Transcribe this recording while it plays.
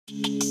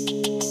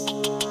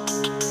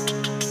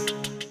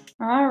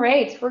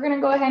right, we're going to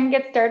go ahead and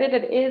get started.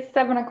 It is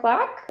 7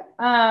 o'clock.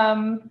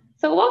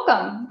 So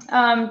welcome.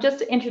 Just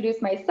to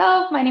introduce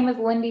myself, my name is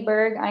Lindy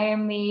Berg. I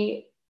am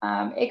the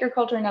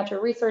Agriculture and Natural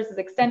Resources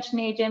Extension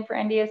Agent for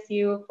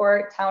NDSU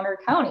for Towner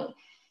County.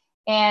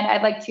 And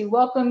I'd like to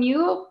welcome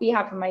you on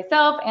behalf of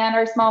myself and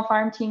our small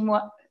farm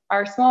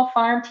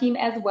team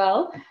as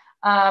well.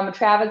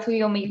 Travis, who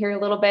you'll meet here a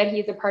little bit,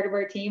 he's a part of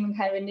our team and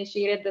kind of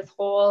initiated this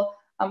whole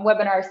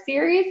webinar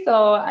series.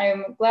 So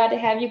I'm glad to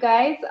have you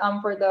guys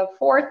for the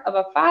fourth of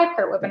a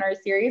 5-part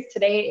webinar series.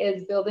 Today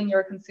is Building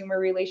Your Consumer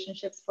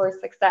Relationships for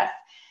Success.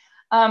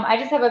 I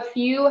just have a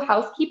few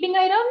housekeeping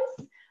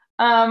items.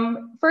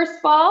 First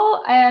of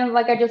all, and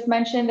like I just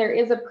mentioned, there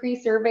is a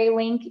pre-survey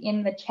link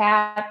in the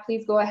chat.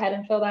 Please go ahead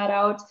and fill that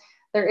out.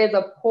 There is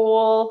a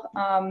poll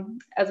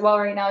as well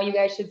right now you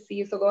guys should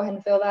see, so go ahead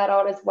and fill that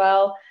out as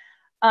well.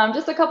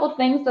 Just a couple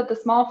things that the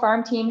small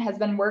farm team has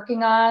been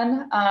working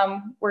on.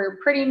 We're a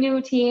pretty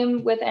new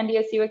team with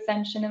NDSU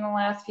Extension in the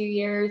last few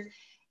years,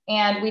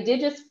 and we did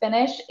just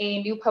finish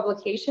a new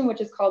publication,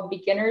 which is called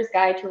Beginner's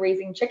Guide to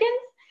Raising Chickens.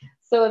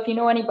 So if you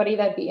know anybody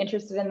that'd be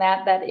interested in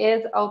that, that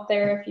is out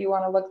there if you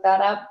want to look that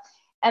up.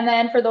 And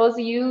then for those of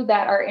you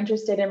that are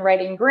interested in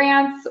writing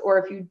grants, or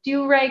if you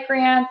do write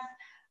grants,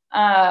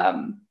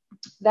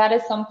 that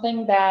is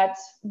something that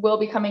will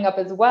be coming up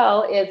as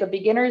well, is a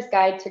beginner's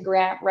guide to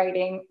grant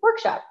writing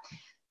workshop.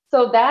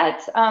 So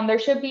that there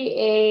should be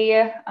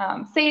a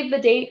save the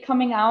date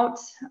coming out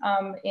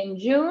in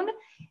June,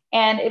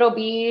 and it'll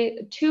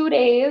be 2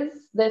 days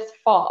this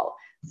fall.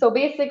 So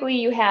basically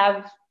you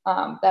have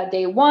that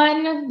day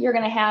one, you're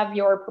gonna have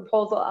your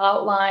proposal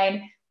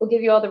outline. We'll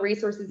give you all the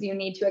resources you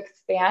need to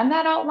expand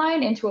that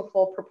outline into a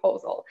full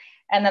proposal.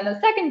 And then the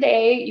second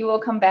day, you will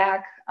come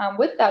back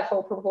with that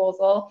full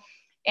proposal,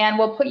 and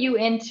we'll put you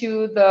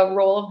into the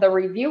role of the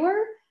reviewer,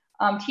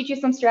 teach you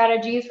some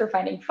strategies for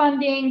finding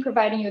funding,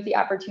 providing you with the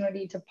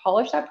opportunity to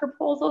polish that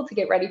proposal to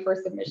get ready for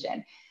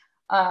submission.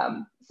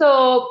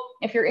 So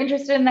if you're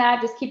interested in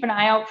that, just keep an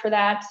eye out for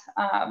that.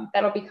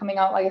 That'll be coming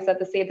out, like I said,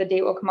 the save the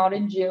date will come out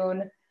in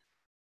June.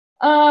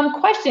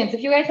 Questions,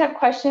 if you guys have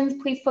questions,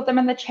 please put them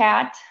in the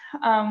chat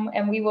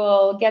and we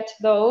will get to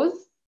those.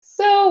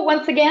 So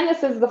once again,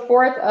 this is the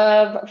fourth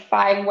of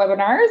 5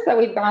 webinars that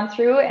we've gone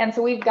through. And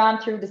so we've gone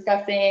through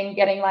discussing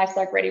getting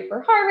livestock ready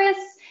for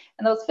harvest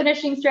and those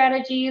finishing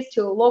strategies,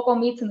 to local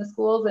meets in the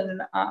schools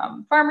and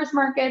farmers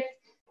markets,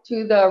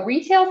 to the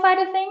retail side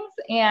of things,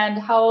 and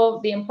how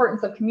the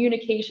importance of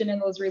communication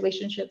and those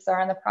relationships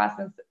are on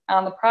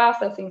the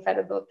processing side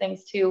of those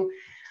things too.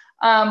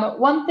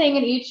 One thing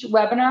in each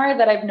webinar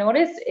that I've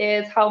noticed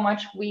is how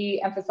much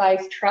we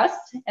emphasize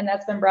trust, and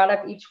that's been brought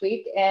up each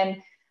week. And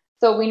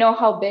so we know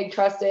how big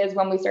trust is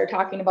when we start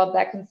talking about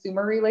that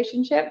consumer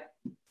relationship.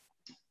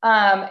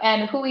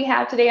 And who we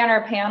have today on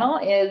our panel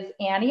is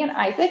Annie and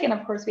Isaac. And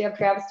of course we have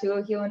Travis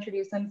too. He'll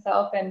introduce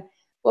himself and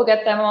we'll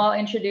get them all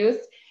introduced.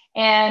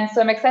 And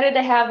so I'm excited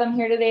to have them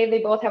here today.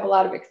 They both have a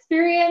lot of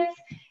experience,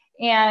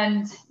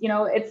 and you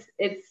know, it's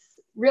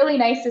really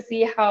nice to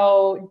see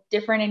how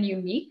different and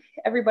unique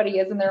everybody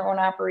is in their own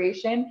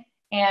operation,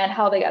 and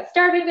how they got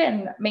started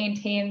and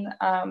maintain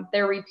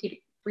their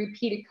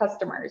repeated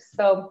customers.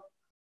 So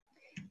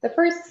the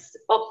first,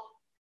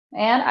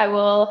 and I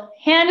will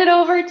hand it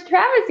over to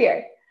Travis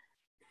here.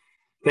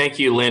 Thank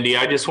you, Lindy.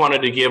 I just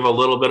wanted to give a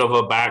little bit of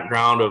a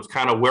background of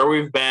kind of where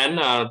we've been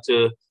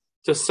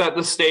to set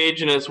the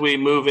stage, and as we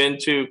move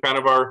into kind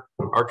of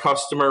our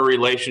customer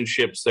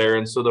relationships there.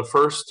 And so the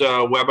first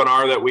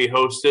webinar that we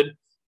hosted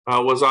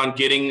was on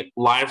getting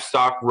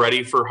livestock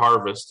ready for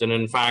harvest, and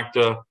in fact,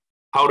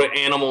 how do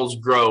animals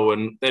grow,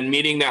 and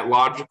meeting that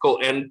logical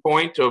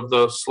endpoint of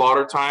the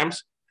slaughter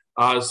times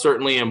is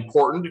certainly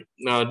important,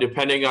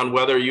 depending on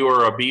whether you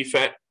are a beef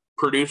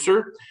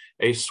producer,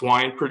 a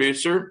swine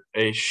producer,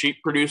 a sheep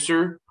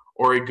producer,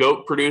 or a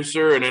goat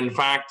producer. And in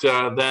fact,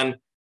 then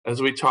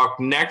as we talk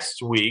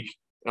next week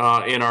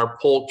in our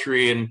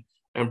poultry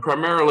and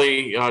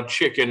primarily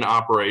chicken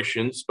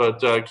operations,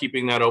 but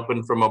keeping that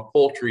open from a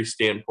poultry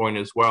standpoint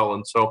as well.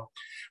 And so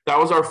that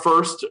was our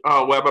first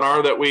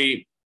webinar that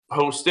we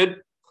hosted,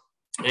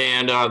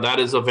 and that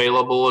is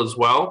available as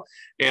well.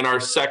 And our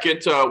second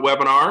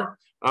webinar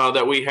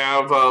that we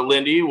have,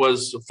 Lindy,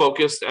 was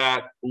focused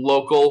at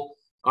local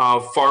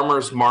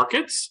farmers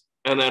markets,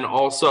 and then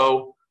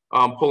also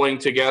pulling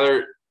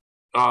together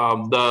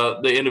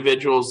the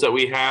individuals that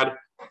we had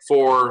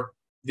for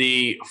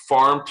the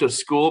farm to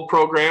school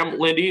program,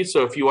 Lindy.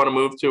 So if you want to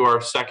move to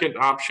our second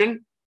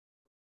option,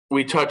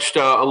 we touched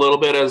a little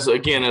bit as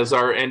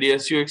our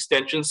NDSU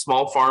Extension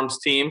small farms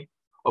team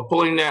of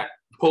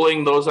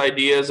pulling those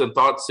ideas and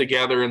thoughts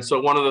together. And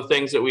so one of the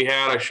things that we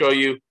had, I show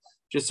you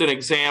just an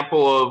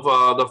example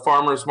of the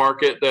farmers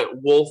market that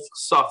Wolf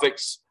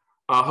Suffolk's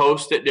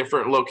host at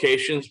different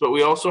locations, but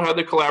we also had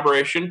the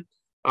collaboration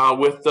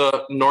with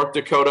the North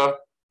Dakota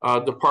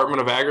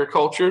Department of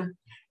Agriculture.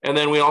 And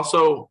then we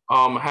also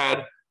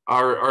had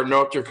our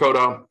North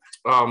Dakota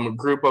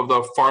group of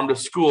the farm to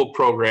school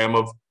program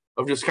of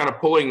just kind of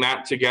pulling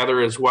that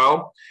together as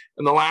well.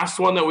 And the last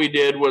one that we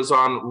did was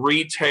on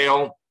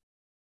retail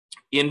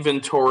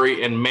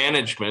inventory and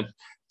management.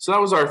 So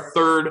that was our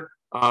third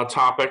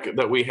topic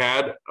that we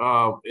had,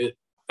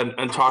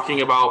 and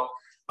talking about,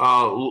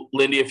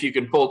 Lindy, if you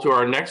can pull to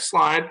our next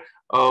slide,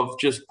 of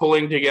just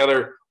pulling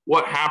together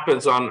what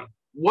happens on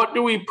what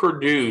do we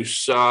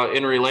produce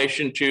in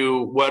relation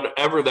to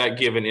whatever that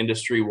given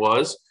industry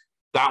was.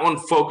 That one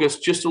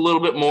focused just a little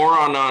bit more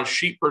on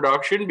sheep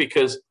production,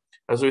 because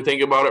as we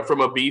think about it from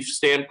a beef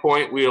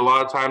standpoint, we a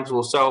lot of times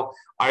will sell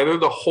either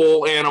the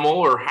whole animal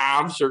or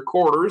halves or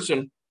quarters.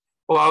 And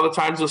a lot of the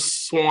times the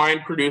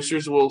swine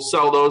producers will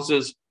sell those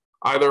as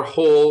either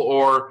whole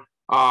or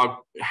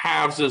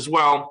halves as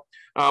well.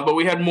 But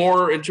we had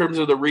more in terms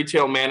of the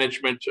retail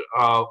management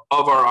of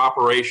our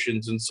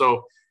operations. And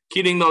so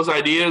keeping those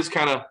ideas,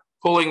 kind of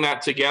pulling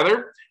that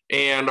together.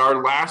 And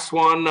our last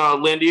one,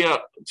 Lindy,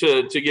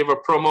 to give a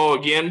promo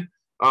again,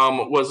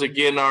 was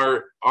again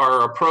our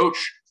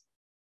approach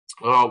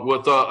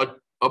with a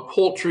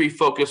poultry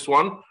focused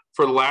one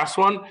for the last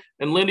one.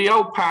 And Lindy,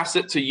 I'll pass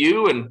it to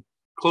you and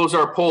close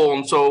our poll.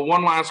 And so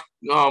one last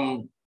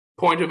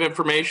point of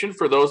information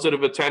for those that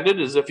have attended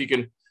is if you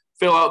can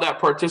fill out that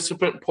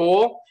participant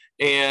poll,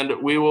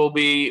 and we will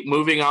be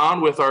moving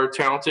on with our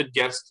talented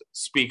guest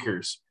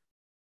speakers.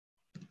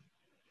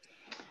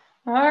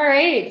 All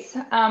right,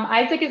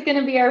 Isaac is going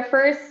to be our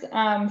first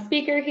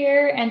speaker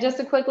here, and just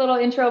a quick little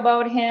intro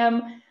about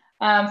him.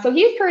 So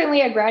he's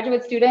currently a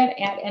graduate student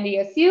at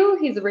NDSU.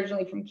 He's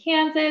originally from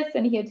Kansas,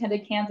 and he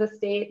attended Kansas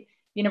State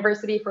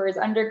University for his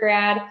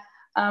undergrad.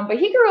 But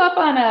he grew up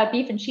on a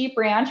beef and sheep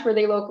ranch where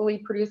they locally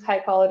produce high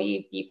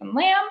quality beef and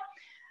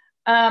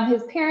lamb.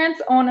 His parents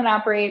own and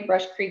operate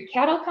Brush Creek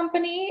Cattle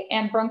Company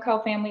and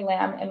Brunkow Family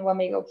Lamb in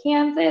Wamego,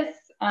 Kansas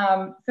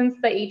since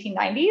the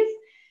 1890s.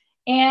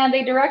 And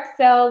they direct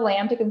sell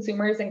lamb to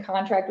consumers and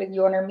contract with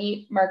Yoder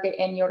Meat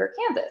Market in Yoder,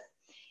 Kansas.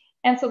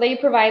 And so they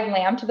provide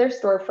lamb to their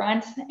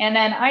storefront. And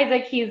then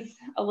Isaac, he's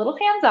a little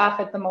hands-off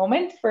at the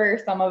moment for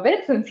some of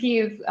it since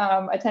he's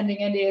attending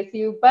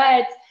NDSU,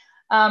 but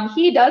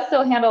he does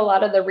still handle a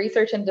lot of the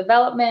research and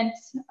development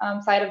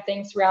side of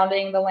things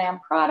surrounding the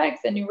lamb products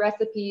and new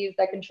recipes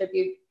that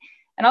contribute,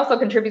 and also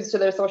contributes to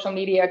their social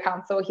media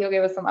accounts. So he'll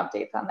give us some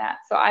updates on that.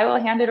 So I will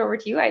hand it over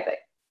to you, Isaac.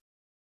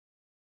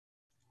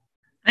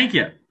 Thank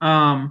you.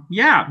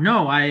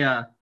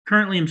 I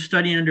currently am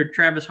studying under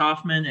Travis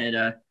Hoffman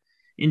at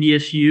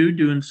NDSU,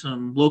 doing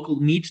some local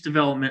meats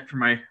development for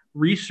my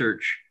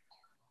research.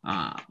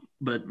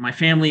 But my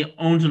family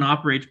owns and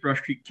operates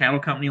Brush Creek Cattle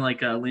Company,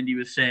 like Lindy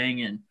was saying,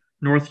 in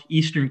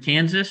northeastern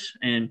Kansas.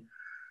 And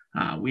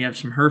we have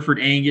some Hereford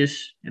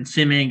Angus and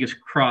Sim Angus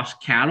cross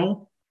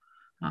cattle.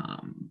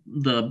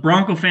 The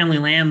Brunkow family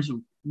lamb's a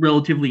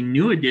relatively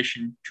new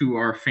addition to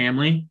our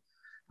family.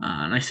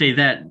 And I say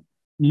that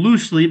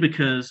loosely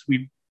because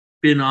we've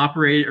been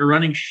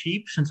running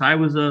sheep since I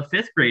was a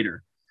fifth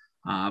grader.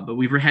 But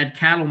we've had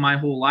cattle my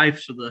whole life,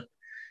 so the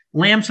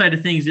lamb side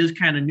of things is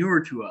kind of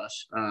newer to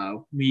us.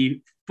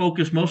 We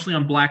focus mostly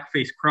on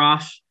blackface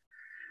cross,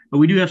 but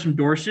we do have some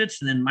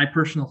Dorsets, and then my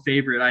personal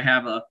favorite, I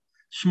have a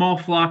small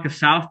flock of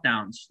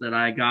Southdowns that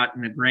I got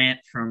in a grant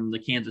from the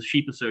Kansas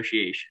Sheep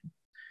Association.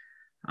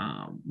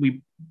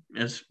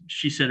 As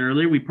she said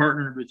earlier, we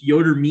partnered with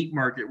Yoder Meat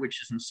Market,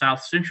 which is in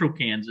south central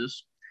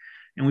Kansas,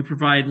 and we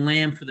provide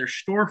lamb for their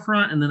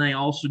storefront, and then they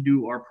also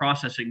do our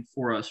processing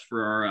for us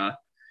for our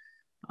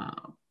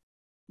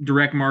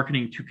direct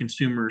marketing to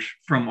consumers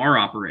from our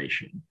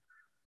operation.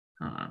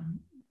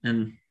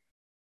 And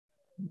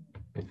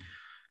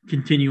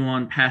continue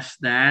on past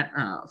that,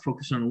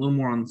 focus on a little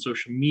more on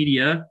social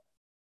media.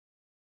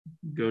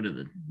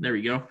 There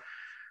we go.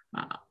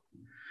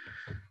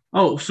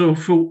 So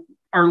for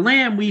our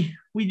lamb, we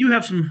do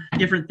have some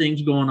different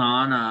things going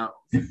on.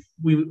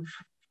 We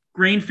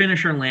grain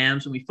finish our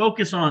lambs, and we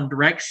focus on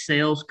direct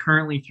sales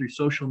currently through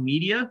social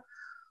media.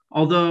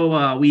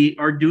 Although we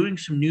are doing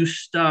some new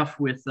stuff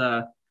with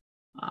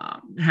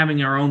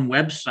having our own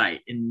website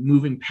and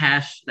moving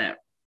past that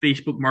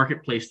Facebook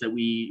marketplace that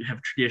we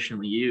have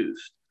traditionally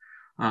used.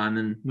 And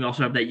then we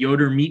also have that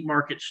Yoder Meat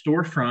Market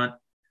storefront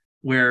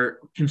where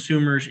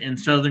consumers in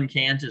southern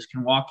Kansas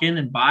can walk in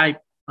and buy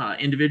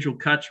individual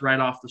cuts right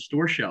off the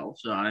store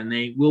shelves. And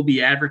they will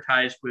be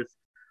advertised with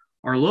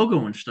our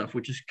logo and stuff,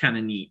 which is kind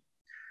of neat.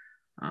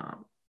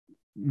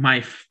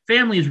 My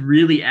family is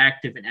really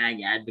active in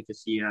ag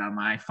advocacy.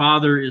 My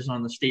father is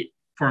on the State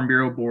Farm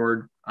Bureau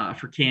Board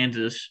for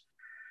Kansas,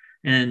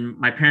 and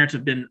my parents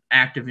have been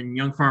active in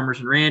Young Farmers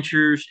and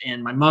Ranchers,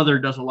 and my mother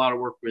does a lot of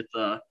work with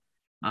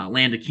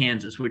Land of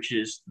Kansas, which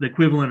is the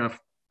equivalent of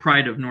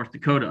Pride of North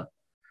Dakota.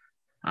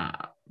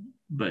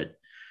 But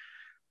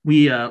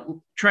we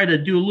try to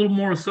do a little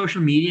more with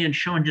social media and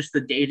showing just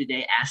the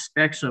day-to-day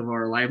aspects of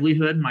our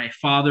livelihood. My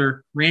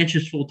father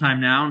ranches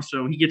full-time now, and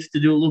so he gets to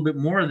do a little bit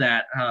more of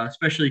that,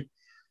 especially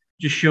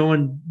just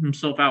showing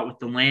himself out with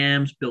the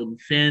lambs, building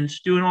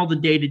fence, doing all the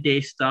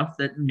day-to-day stuff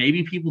that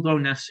maybe people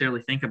don't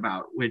necessarily think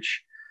about,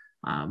 which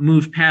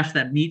moves past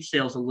that meat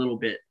sales a little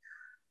bit.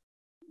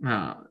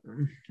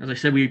 As I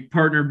said, we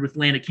partnered with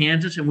Land of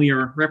Kansas, and we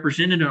are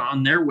represented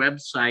on their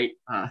website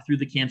through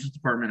the Kansas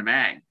Department of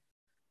Ag.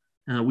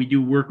 We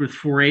do work with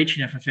 4-H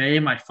and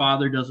FFA. My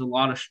father does a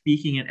lot of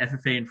speaking at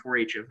FFA and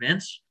 4-H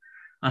events,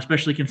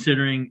 especially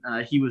considering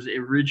he was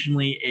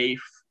originally a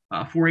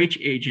 4-H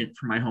agent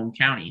for my home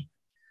county.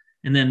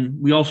 And then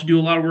we also do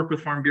a lot of work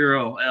with Farm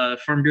Bureau.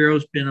 Farm Bureau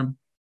has been a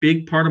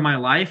big part of my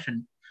life,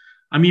 and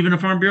I'm even a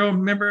Farm Bureau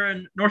member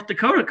in North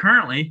Dakota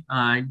currently.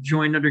 I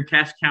joined under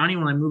Cass County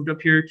when I moved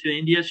up here to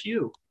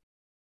NDSU.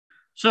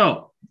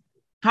 So,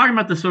 talking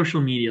about the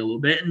social media a little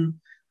bit, and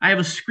I have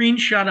a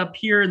screenshot up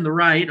here in the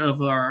right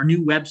of our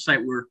new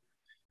website we're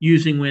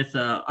using with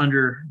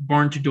under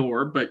Barn to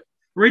Door, but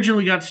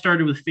originally got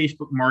started with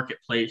Facebook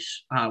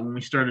Marketplace when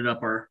we started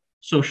up our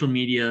social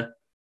media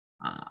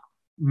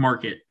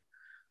market.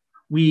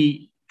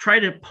 We try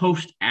to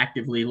post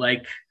actively.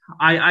 Like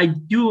I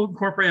do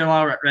incorporate a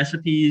lot of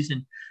recipes,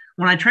 and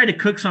when I try to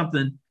cook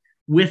something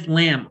with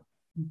lamb,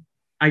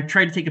 I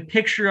try to take a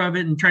picture of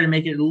it and try to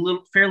make it a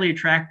little fairly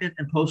attractive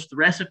and post the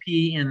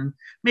recipe and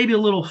maybe a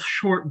little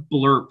short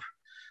blurb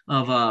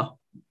of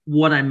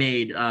what I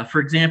made. For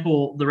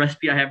example, the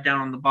recipe I have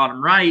down on the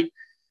bottom right,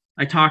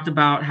 I talked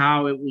about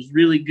how it was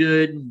really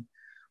good and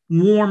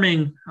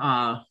warming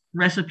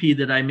recipe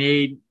that I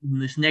made in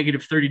this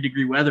negative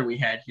 30-degree weather we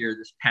had here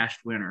this past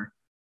winter.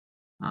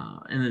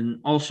 And then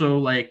also,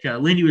 like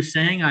Lindy was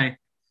saying, I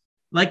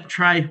like to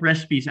try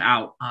recipes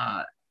out.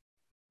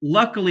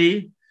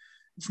 Luckily,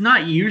 it's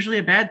not usually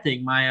a bad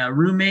thing. My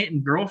roommate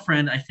and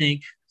girlfriend, I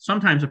think,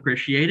 sometimes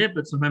appreciate it,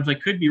 but sometimes I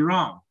could be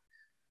wrong.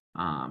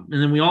 And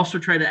then we also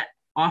try to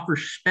offer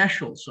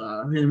specials.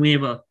 And we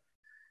have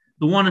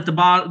the one at the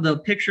bottom, the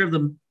picture of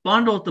the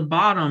bundle at the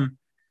bottom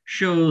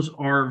shows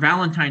our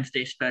Valentine's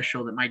Day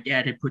special that my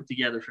dad had put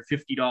together for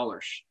 $50.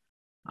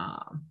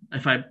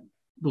 If I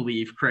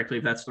believe correctly,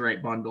 if that's the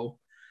right bundle.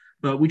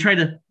 But we try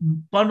to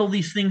bundle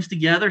these things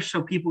together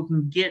so people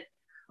can get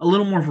a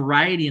little more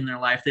variety in their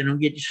life. They don't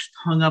get just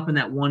hung up in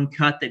that one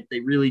cut that they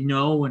really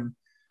know and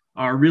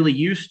are really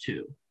used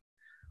to.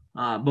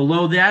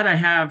 Below that, I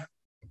have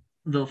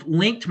the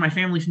link to my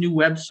family's new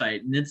website,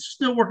 and it's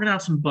still working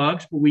out some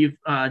bugs, but we've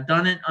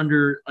done it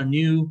under a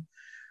new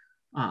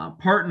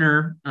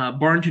partner,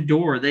 Barn to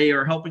Door. They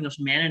are helping us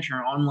manage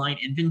our online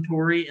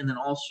inventory and then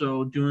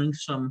also doing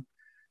some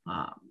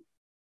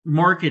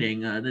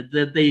marketing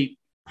that they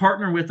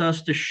partner with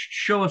us to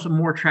show us a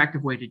more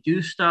attractive way to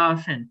do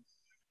stuff and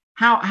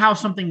how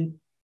something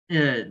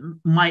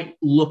might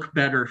look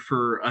better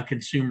for a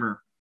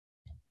consumer.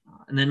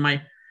 And then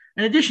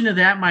in addition to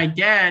that, my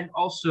dad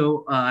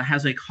also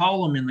has a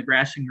column in the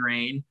Grass and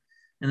Grain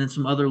and then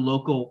some other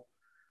local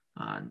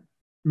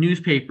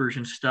newspapers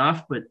and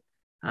stuff. But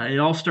it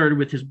all started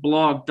with his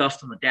blog,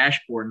 Dust on the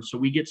Dashboard. And so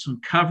we get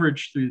some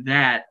coverage through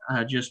that,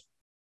 just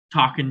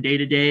talking day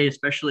to day,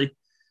 especially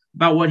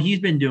about what he's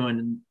been doing.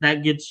 And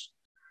that gets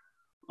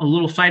a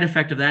little side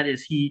effect of that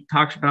is he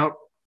talks about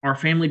our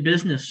family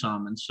business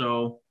some. And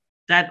so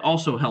that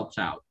also helps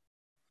out.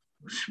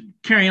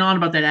 Carrying on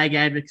about that ag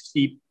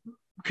advocacy,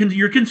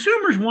 your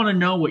consumers want to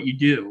know what you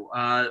do.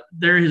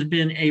 There has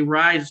been a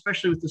rise,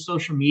 especially with the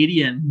social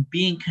media and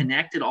being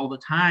connected all the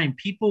time.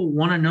 People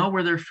want to know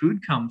where their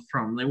food comes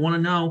from. They want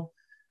to know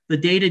the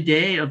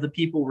day-to-day of the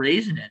people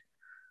raising it.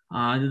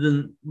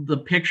 Then the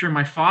picture of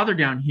my father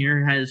down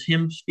here has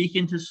him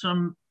speaking to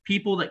some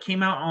people that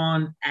came out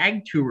on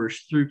ag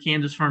tours through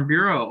Kansas Farm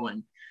Bureau,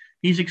 and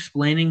he's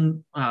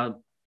explaining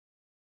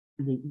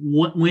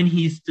when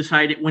he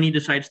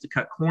decides to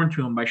cut corn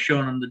to them by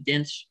showing them the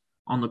dents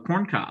on the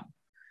corn cob.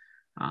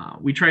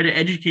 We try to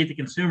educate the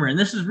consumer, and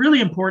this is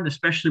really important,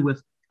 especially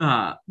with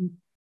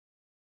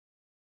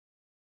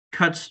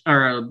cuts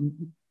or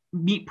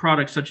meat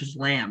products such as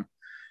lamb,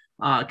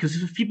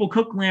 because if people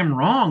cook lamb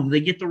wrong,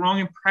 they get the wrong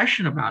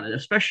impression about it,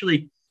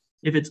 especially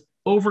if it's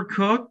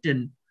overcooked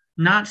and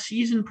not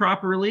seasoned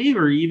properly,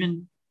 or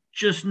even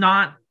just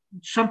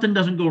something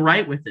doesn't go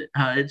right with it.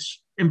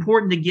 It's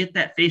important to get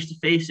that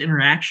face-to-face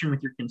interaction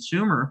with your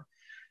consumer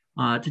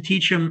to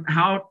teach them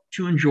how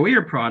to enjoy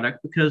your product,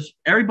 because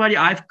everybody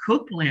I've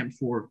cooked lamb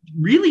for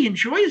really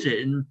enjoys it.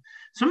 And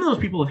some of those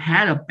people have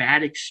had a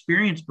bad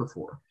experience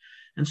before.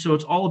 And so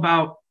it's all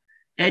about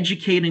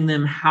educating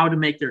them how to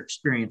make their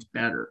experience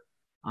better.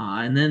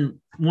 And then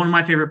one of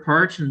my favorite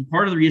parts, and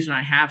part of the reason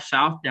I have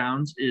South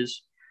Downs,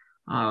 is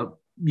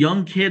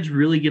young kids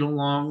really get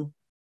along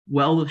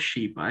well with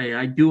sheep.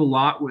 I do a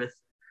lot with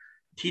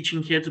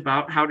teaching kids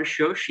about how to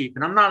show sheep.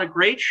 And I'm not a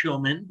great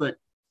showman, but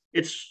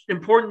it's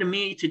important to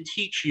me to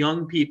teach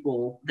young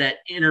people that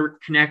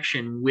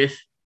interconnection with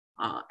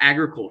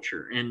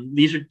agriculture. And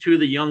these are two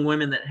of the young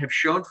women that have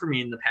shown for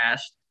me in the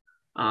past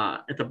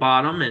at the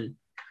bottom. And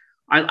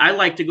I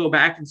like to go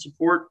back and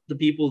support the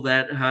people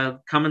that have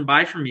come and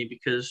buy from me,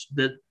 because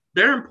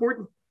they're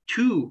important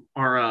to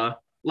our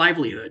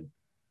livelihood.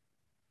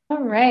 All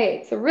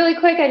right. So really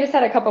quick, I just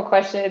had a couple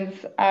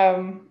questions,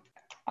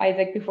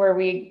 Isaac, before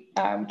we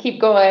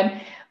keep going.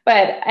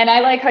 And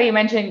I like how you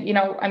mentioned,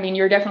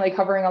 you're definitely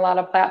covering a lot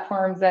of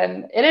platforms,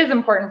 and it is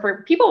important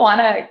for people want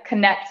to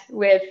connect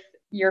with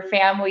your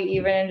family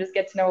even and just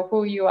get to know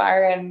who you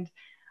are. And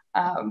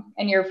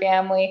and your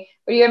family.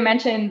 But you had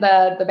mentioned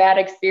the bad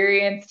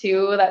experience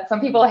too, that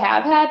some people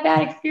have had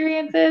bad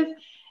experiences.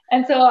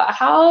 And so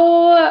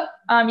how,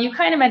 you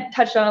kind of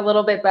touched on a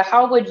little bit, but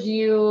how would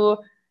you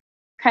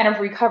kind of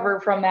recover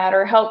from that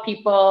or help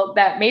people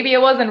that maybe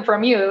it wasn't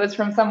from you, it was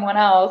from someone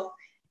else?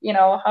 You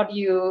know, how do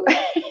you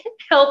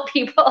help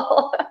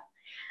people?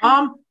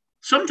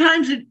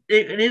 Sometimes it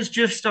is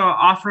just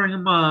offering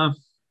them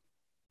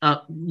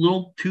a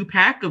little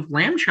 2-pack of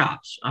lamb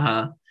chops.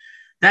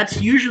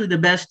 That's usually the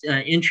best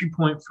entry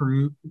point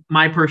from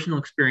my personal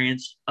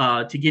experience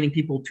to getting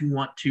people to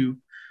want to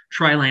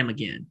try lamb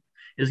again,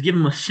 is give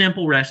them a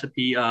simple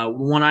recipe.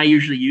 One I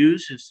usually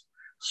use is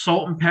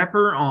salt and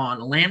pepper on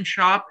a lamb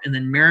chop and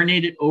then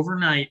marinate it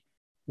overnight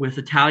with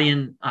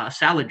Italian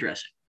salad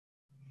dressing.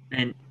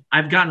 And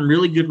I've gotten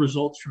really good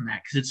results from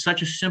that because it's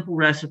such a simple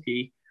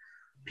recipe.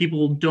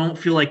 People don't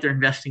feel like they're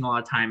investing a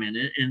lot of time in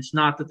it. And it's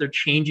not that they're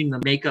changing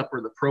the makeup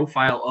or the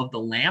profile of the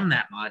lamb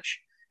that much.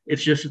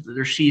 It's just that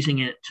they're seasoning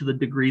it to the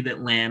degree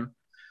that lamb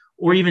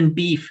or even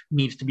beef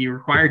needs to be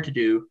required to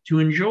do to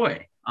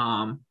enjoy.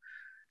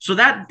 So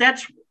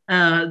that's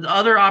the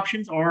other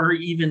options are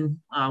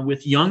even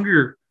with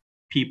younger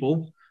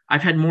people.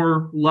 I've had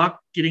more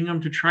luck getting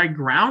them to try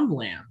ground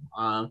lamb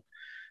I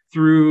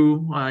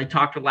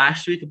talked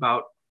last week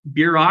about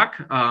Bierock.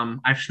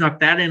 I've snuck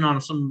that in on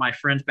some of my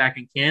friends back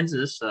in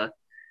Kansas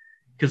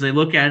because they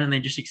look at it and they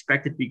just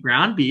expect it to be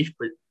ground beef.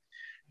 But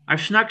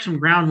I've snuck some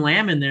ground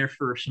lamb in there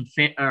for some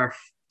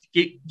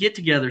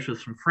get-togethers with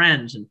some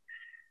friends, and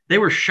they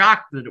were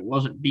shocked that it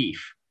wasn't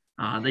beef.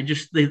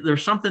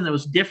 There's something that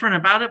was different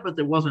about it, but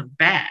that wasn't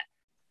bad.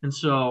 And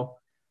so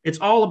it's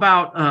all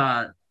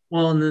about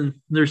and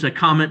then there's a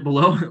comment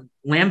below.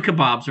 Lamb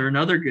kebabs are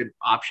another good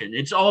option.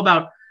 It's all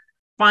about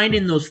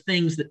finding those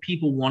things that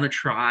people want to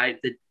try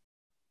that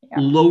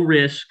low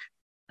risk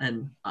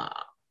and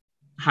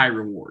high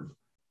reward.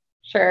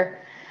 Sure.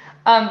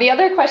 The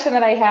other question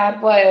that I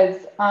had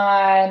was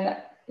on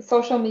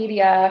social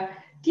media.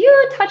 Do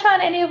you touch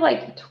on any of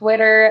like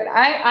Twitter?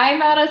 I'm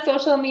not a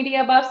social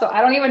media buff, so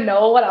I don't even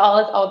know what all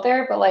is out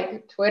there, but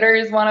like Twitter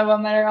is one of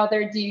them that are out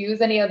there. Do you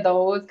use any of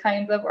those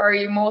kinds of, or are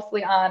you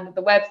mostly on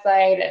the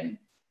website? And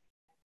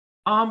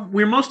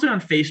we're mostly on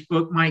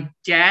Facebook. My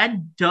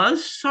dad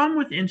does some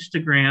with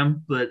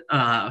Instagram, but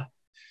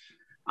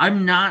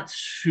I'm not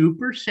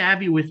super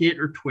savvy with it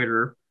or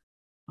Twitter.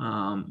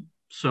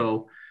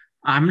 So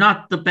I'm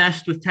not the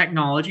best with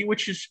technology,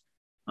 which is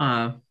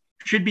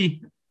should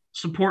be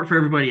support for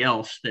everybody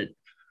else, that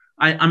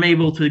I'm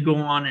able to go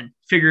on and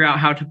figure out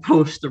how to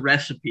post the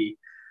recipe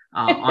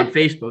on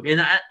Facebook.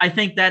 And I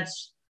think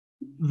that's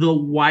the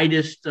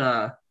widest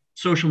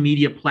social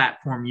media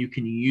platform you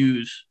can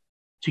use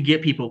to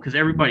get people, because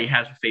everybody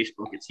has a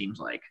Facebook, it seems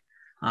like,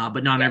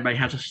 but not everybody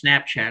has a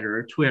Snapchat or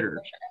a Twitter.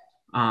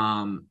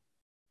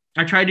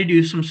 I try to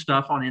do some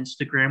stuff on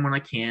Instagram when I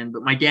can,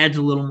 but my dad's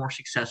a little more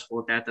successful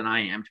at that than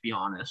I am, to be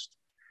honest.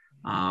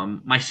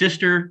 My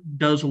sister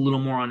does a little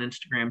more on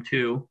Instagram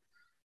too.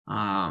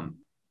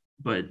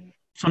 But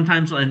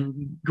sometimes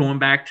I'm going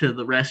back to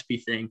the recipe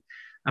thing.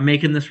 I'm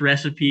making this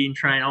recipe and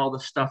trying all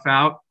this stuff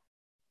out.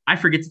 I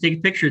forget to take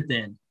a picture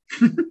then.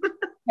 So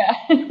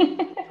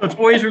it's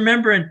always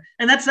remembering.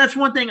 And that's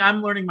one thing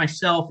I'm learning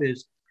myself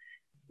is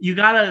you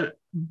got to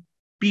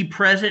be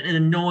present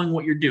in knowing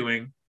what you're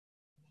doing,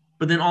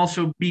 but then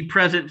also be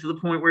present to the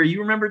point where you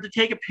remember to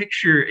take a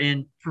picture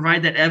and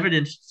provide that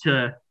evidence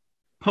to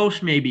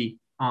post maybe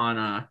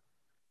on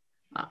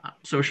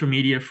social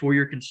media for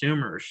your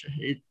consumers.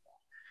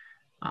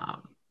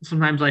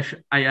 Sometimes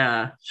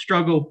I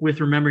struggle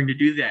with remembering to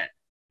do that.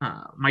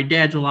 My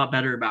dad's a lot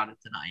better about it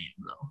than I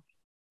am, though.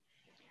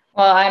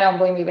 Well, I don't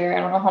blame you there.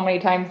 I don't know how many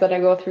times that I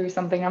go through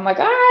something. I'm like,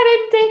 oh,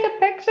 I didn't take a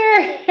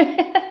picture.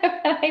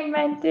 I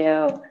meant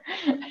to.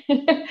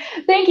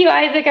 Thank you,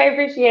 Isaac. I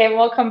appreciate it.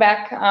 We'll come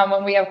back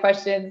when we have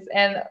questions.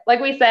 And like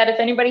we said, if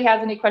anybody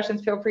has any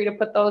questions, feel free to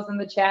put those in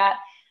the chat.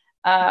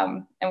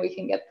 And we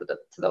can get to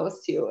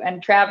those too.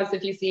 And Travis,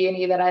 if you see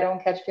any that I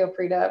don't catch, feel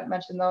free to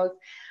mention those.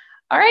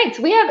 All right,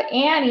 so we have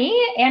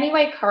Annie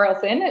White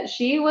Carlson.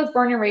 She was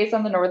born and raised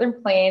on the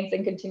Northern Plains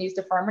and continues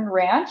to farm and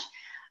ranch.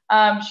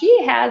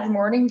 She has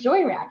Morning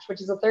Joy Ranch, which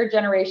is a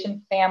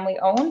third-generation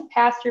family-owned,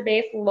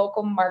 pasture-based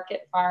local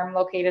market farm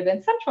located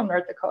in central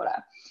North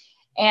Dakota.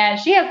 And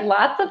she has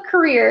lots of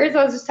careers.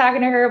 I was just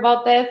talking to her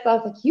about this. I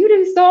was like, you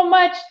do so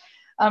much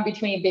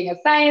between being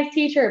a science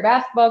teacher, a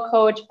basketball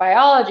coach,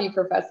 biology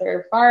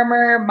professor,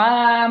 farmer,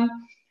 mom,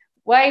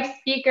 wife,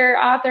 speaker,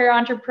 author,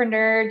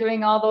 entrepreneur,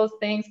 doing all those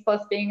things,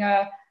 plus being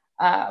a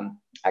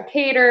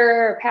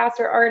caterer, a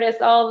pastor,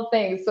 artist, all the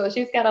things. So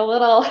she's got a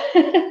little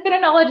bit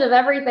of knowledge of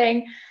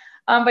everything.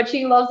 But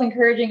she loves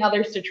encouraging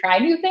others to try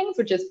new things,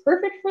 which is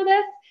perfect for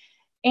this.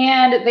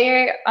 And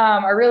they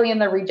are really in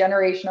the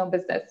regenerational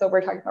business. So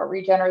we're talking about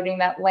regenerating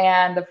that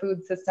land, the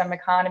food system,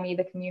 economy,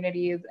 the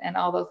communities, and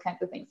all those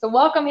kinds of things. So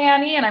welcome,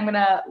 Annie, and I'm going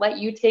to let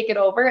you take it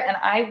over, and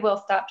I will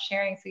stop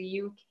sharing so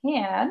you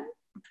can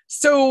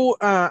So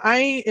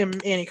I am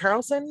Annie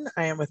Carlson.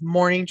 I am with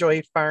Morning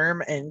Joy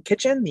Farm and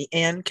Kitchen. The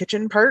and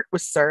Kitchen part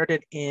was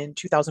started in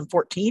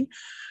 2014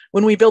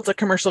 when we built a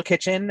commercial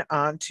kitchen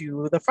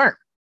onto the farm.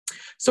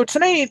 So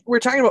tonight we're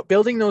talking about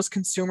building those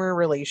consumer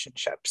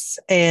relationships.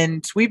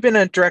 And we've been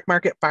a direct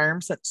market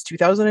farm since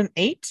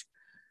 2008.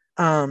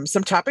 Some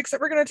topics that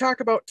we're going to talk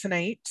about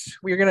tonight.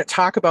 We're going to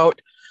talk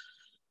about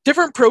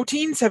different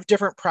proteins have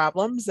different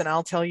problems, and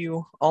I'll tell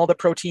you all the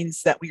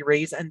proteins that we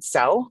raise and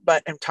sell,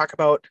 and talk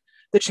about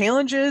the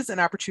challenges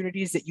and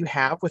opportunities that you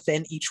have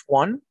within each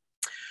one.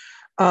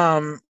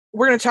 We're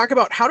going to talk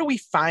about how do we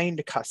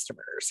find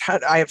customers?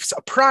 I have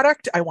a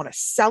product, I want to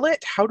sell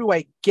it. How do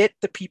I get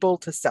the people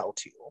to sell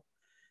to?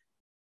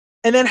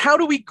 And then how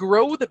do we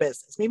grow the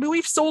business? Maybe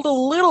we've sold a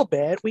little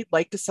bit, we'd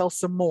like to sell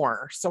some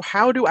more. So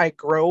how do I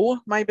grow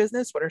my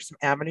business? What are some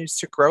avenues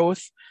to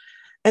growth?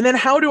 And then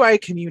how do I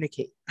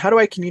communicate? How do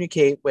I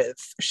communicate with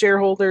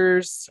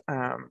shareholders,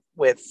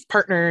 with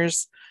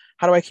partners?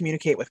 How do I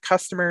communicate with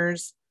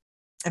customers?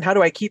 And how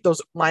do I keep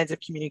those lines of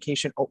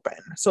communication open?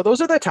 So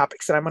those are the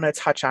topics that I'm going to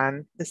touch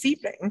on this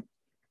evening.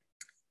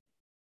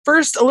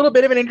 First, a little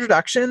bit of an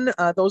introduction.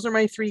 Those are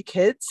my 3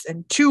 kids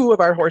and 2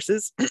 of our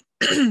horses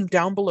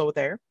down below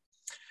there.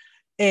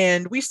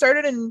 And we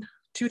started in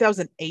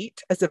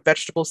 2008 as a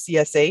vegetable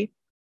CSA.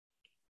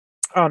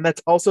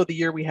 That's also the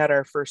year we had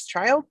our first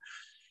child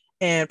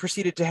and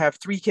proceeded to have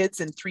 3 kids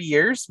in 3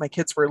 years. My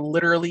kids were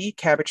literally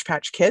Cabbage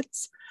Patch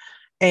Kids.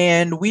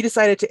 And we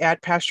decided to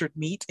add pastured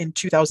meat in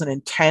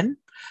 2010.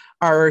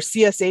 Our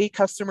CSA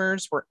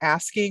customers were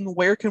asking,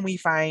 where can we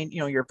find,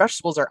 your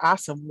vegetables are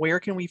awesome. Where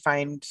can we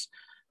find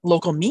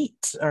local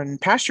meat and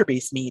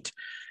pasture-based meat?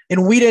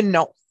 And we didn't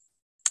know.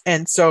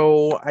 And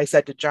so I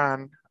said to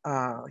John,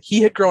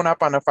 he had grown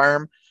up on a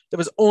farm that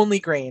was only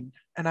grain.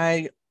 And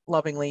I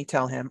lovingly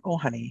tell him, oh,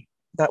 honey,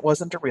 that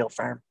wasn't a real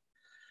farm.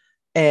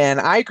 And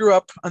I grew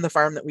up on the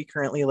farm that we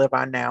currently live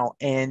on now.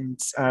 And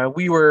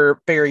we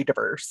were very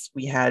diverse.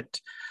 We had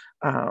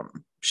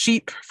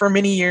sheep for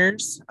many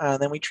years.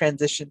 Then we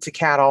transitioned to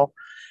cattle,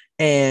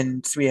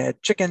 and we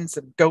had chickens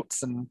and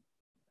goats and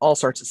all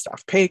sorts of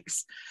stuff,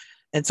 pigs.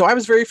 And so I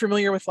was very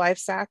familiar with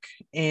livestock.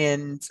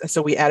 And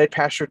so we added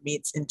pastured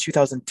meats in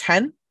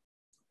 2010.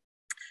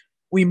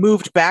 We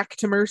moved back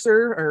to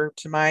Mercer, or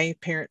to my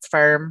parents'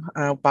 farm,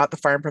 bought the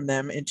farm from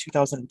them in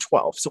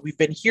 2012. So we've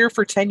been here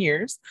for 10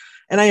 years,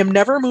 and I am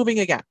never moving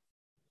again.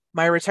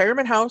 My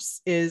retirement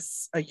house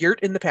is a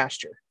yurt in the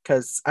pasture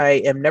because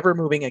I am never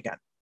moving again.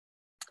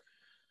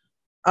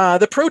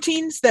 The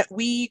proteins that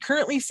we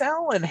currently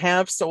sell and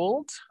have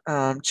sold,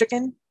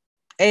 chicken,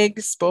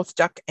 eggs, both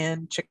duck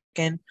and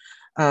chicken.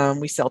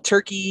 We sell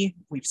turkey,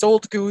 we've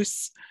sold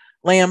goose,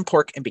 lamb,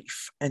 pork, and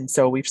beef. And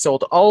so we've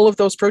sold all of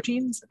those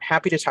proteins. I'm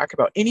happy to talk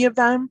about any of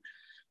them.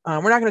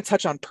 We're not going to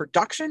touch on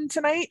production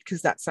tonight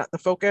because that's not the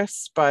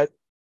focus, but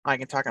I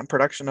can talk on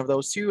production of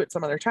those too at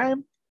some other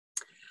time.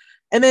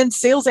 And then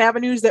sales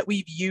avenues that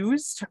we've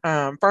used,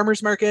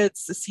 farmers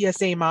markets, the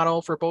CSA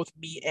model for both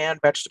meat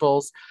and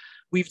vegetables.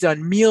 We've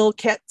done meal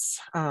kits.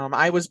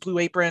 I was Blue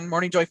Apron.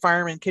 Morning Joy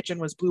Farm and Kitchen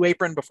was Blue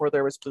Apron before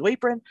there was Blue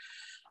Apron.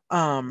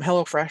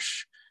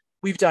 HelloFresh.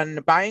 We've done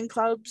buying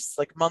clubs,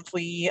 like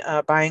monthly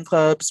buying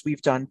clubs.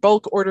 We've done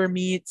bulk order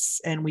meats,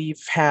 and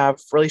we've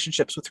have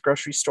relationships with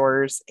grocery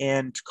stores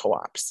and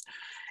co-ops.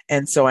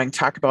 And so I can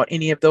talk about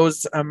any of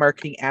those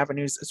marketing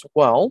avenues as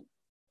well.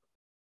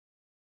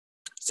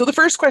 So the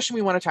first question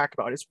we want to talk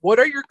about is, what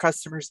are your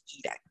customers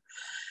eating?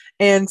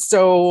 And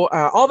so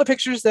all the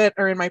pictures that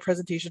are in my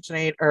presentation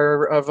tonight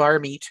are of our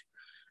meat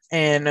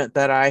and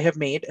that I have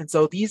made. And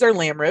so these are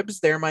lamb ribs.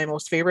 They're my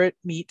most favorite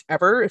meat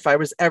ever. If I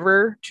was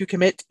ever to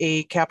commit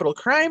a capital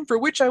crime for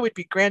which I would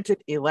be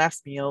granted a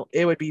last meal,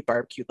 it would be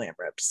barbecued lamb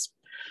ribs,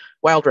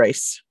 wild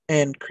rice,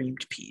 and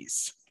creamed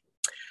peas.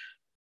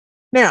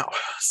 Now,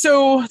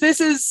 so this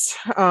is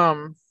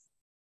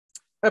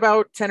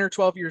about 10 or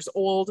 12 years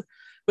old,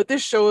 but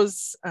this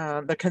shows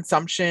the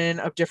consumption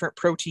of different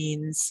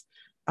proteins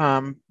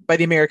by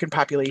the American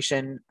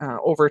population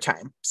over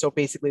time. So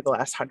basically the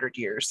last 100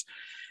 years.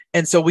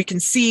 And so we can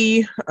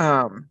see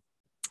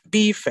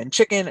beef and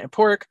chicken and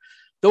pork.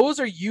 Those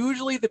are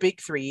usually the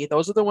big 3.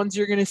 Those are the ones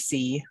you're going to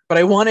see. But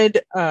I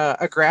wanted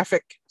a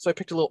graphic, so I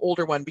picked a little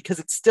older one because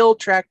it still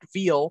tracked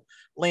veal,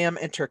 lamb,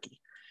 and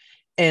turkey.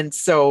 And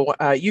so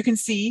you can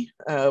see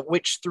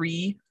which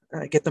 3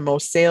 get the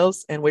most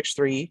sales and which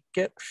 3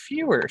 get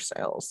fewer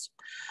sales.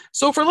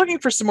 So if we're looking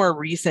for some more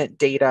recent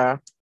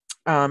data,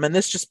 and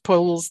this just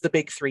pulls the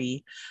big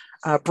 3,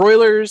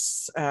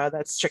 broilers,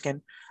 that's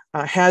chicken,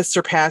 has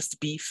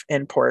surpassed beef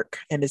and pork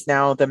and is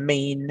now the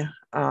main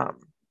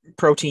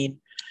protein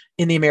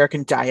in the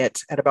American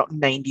diet at about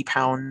 90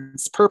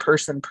 pounds per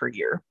person per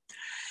year.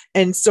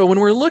 And so when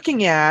we're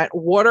looking at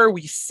what are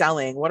we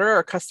selling, what are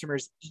our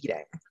customers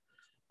eating?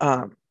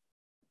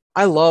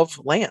 I love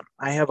lamb.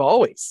 I have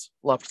always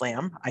loved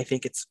lamb. I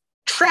think it's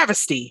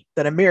travesty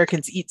that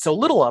Americans eat so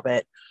little of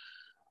it.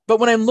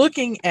 But when I'm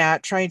looking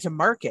at trying to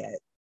market,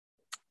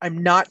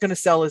 I'm not going to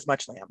sell as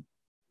much lamb.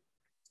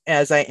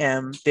 as I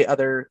am the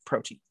other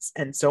proteins.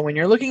 And so when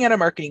you're looking at a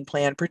marketing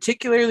plan,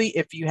 particularly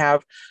if you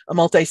have a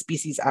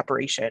multi-species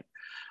operation,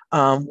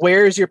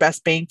 where is your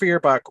best bang for your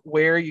buck?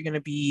 Where are you going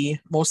to be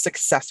most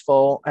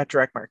successful at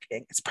direct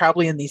marketing? It's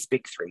probably in these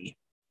big three.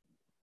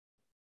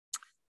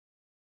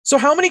 So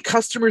how many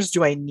customers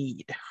do I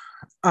need?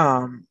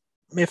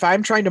 If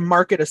I'm trying to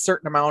market a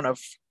certain amount of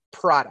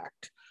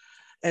product.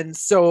 And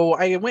so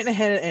I went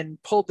ahead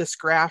and pulled this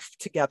graph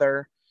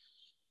together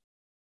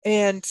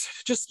and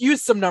just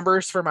used some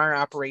numbers from our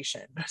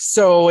operation.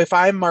 So if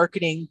I'm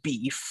marketing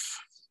beef,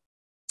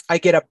 I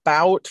get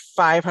about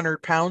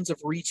 500 pounds of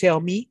retail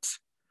meat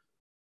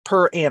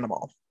per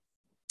animal.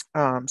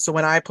 So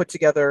when I put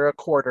together a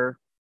quarter,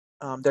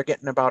 they're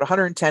getting about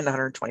 110,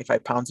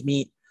 125 pounds of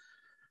meat.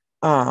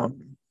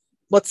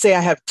 Let's say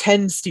I have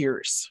 10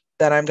 steers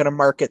that I'm going to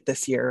market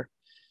this year.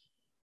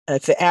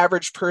 If the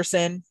average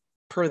person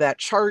per that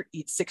chart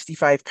eats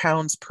 65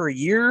 pounds per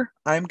year,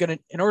 I'm going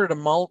to, in order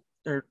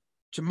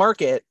to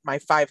market my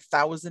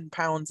 5,000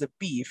 pounds of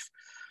beef,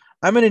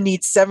 I'm going to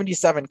need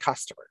 77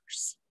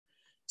 customers.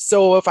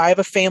 So if I have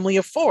a family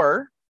of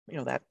 4,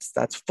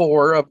 that's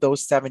 4 of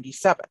those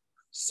 77.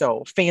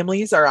 So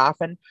families are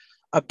often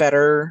a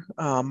better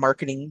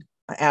marketing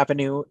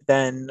avenue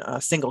than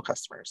single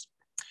customers.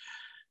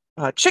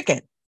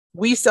 Chicken.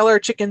 We sell our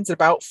chickens at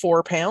about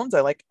 4 pounds. I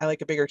like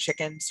a bigger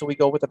chicken, so we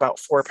go with about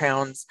 4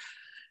 pounds.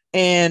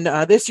 And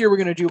this year we're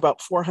going to do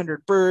about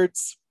 400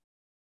 birds.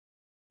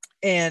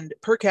 And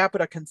per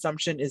capita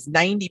consumption is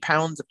 90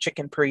 pounds of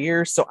chicken per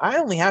year. So I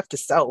only have to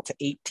sell to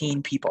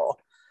 18 people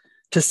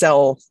to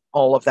sell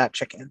all of that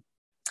chicken.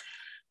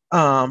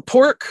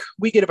 Pork,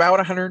 we get about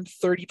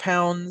 130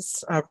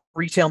 pounds of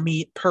retail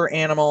meat per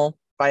animal.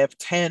 If I have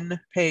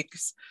 10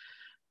 pigs,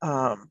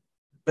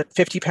 but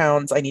 50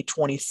 pounds, I need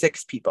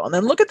 26 people. And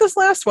then look at this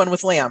last one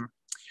with lamb.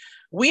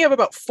 We have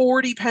about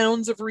 40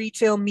 pounds of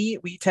retail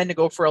meat. We tend to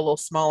go for a little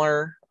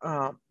smaller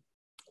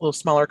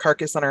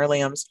carcass on our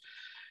lambs.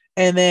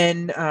 And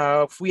then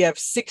if we have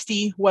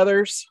 60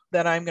 wethers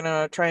that I'm going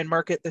to try and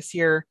market this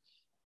year,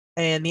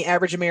 and the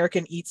average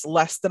American eats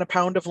less than a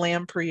pound of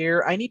lamb per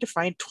year, I need to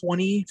find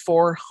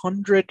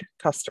 2,400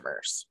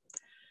 customers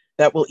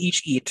that will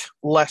each eat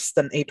less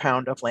than a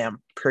pound of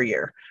lamb per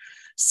year.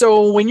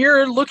 So when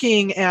you're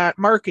looking at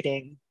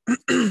marketing,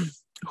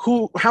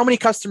 how many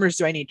customers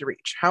do I need to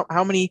reach?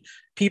 How many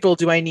people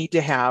do I need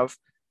to have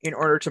in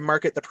order to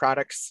market the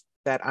products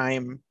that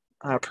I'm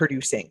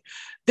producing?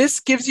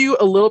 This gives you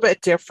a little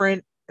bit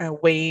different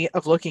way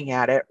of looking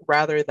at it,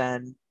 rather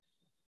than,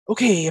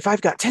 okay, if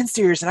I've got 10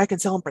 steers and I can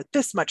sell them for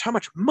this much, how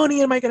much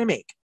money am I going to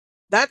make?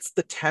 That's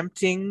the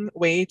tempting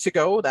way to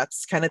go.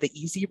 That's kind of the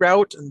easy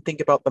route, and think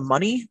about the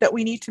money that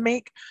we need to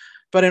make.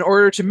 But in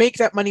order to make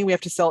that money, we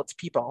have to sell it to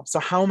people. So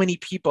how many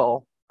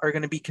people are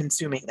going to be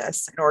consuming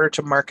this in order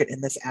to market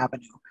in this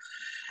avenue?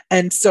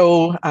 And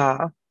so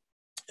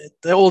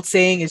the old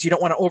saying is, you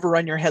don't want to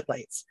overrun your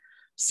headlights.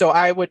 So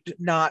I would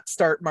not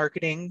start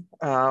marketing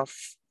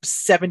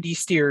 70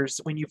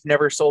 steers when you've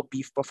never sold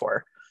beef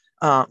before.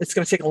 It's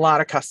going to take a lot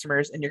of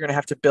customers, and you're going to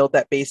have to build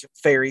that base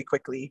very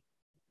quickly.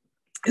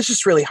 It's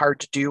just really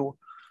hard to do.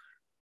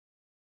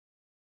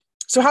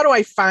 So how do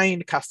I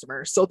find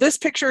customers? So this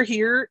picture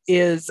here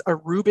is a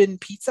Reuben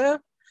pizza.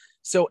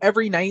 So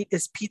every night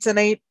is pizza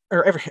night,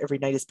 or every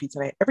night is pizza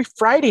night. Every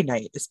Friday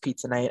night is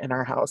pizza night in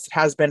our house. It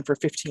has been for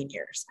 15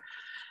 years.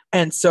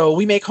 And so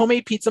we make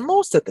homemade pizza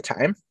most of the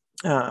time.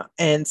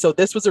 And so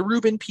this was a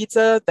Reuben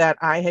pizza that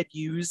I had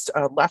used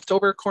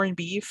leftover corned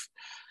beef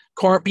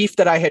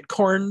that I had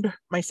corned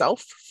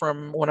myself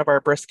from one of our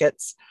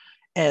briskets.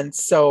 And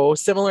so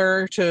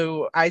similar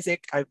to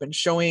Isaac, I've been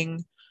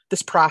showing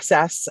this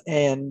process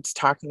and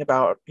talking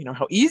about,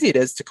 how easy it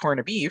is to corn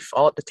a beef.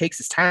 All it takes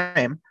is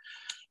time.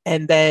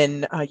 And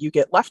then you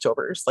get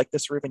leftovers like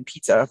this Reuben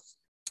pizza.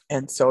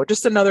 And so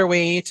just another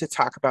way to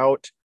talk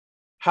about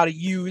how to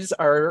use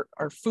our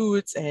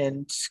foods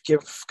and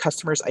give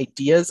customers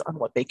ideas on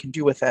what they can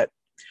do with it.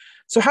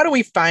 So how do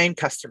we find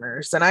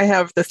customers? And I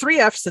have the 3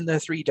 F's and the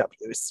 3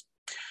 W's.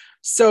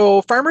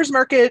 So farmers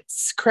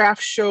markets,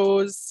 craft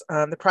shows,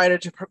 the Pride of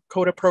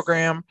Dakota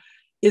program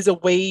is a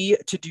way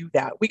to do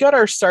that. We got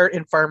our start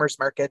in farmers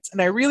markets,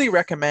 and I really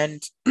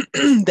recommend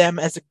them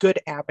as a good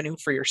avenue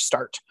for your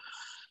start.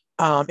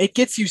 It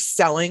gets you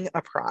selling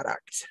a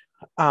product.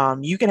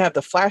 You can have the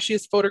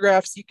flashiest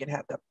photographs, you can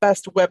have the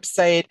best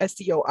website,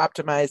 SEO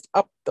optimized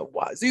up the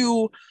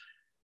wazoo.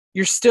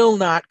 You're still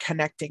not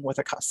connecting with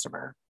a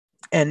customer.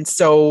 And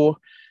so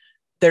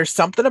there's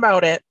something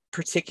about it,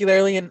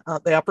 particularly in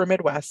the upper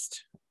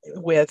Midwest,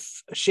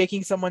 with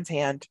shaking someone's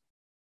hand,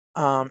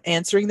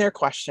 answering their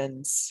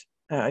questions,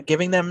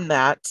 giving them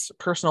that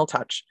personal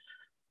touch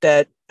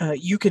that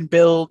you can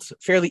build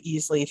fairly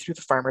easily through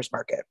the farmer's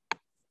market.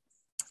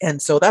 And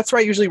so that's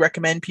where I usually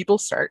recommend people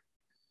start.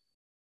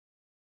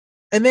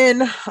 And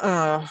then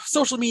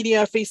social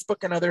media,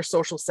 Facebook and other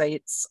social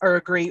sites are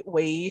a great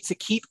way to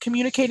keep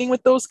communicating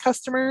with those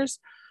customers.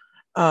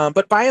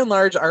 But by and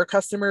large, our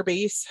customer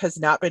base has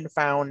not been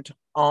found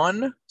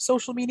on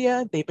social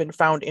media. They've been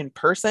found in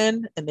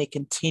person, and they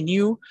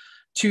continue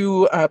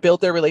to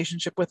build their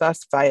relationship with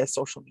us via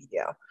social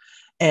media.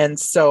 And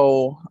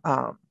so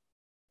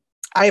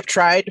I have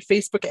tried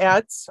Facebook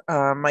ads.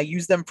 I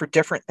use them for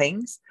different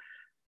things.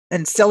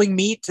 And selling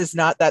meat is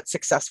not that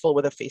successful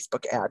with a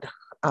Facebook ad.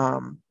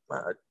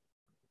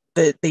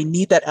 They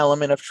need that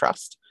element of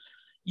trust.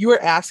 You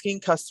are asking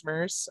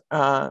customers,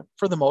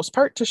 for the most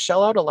part, to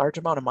shell out a large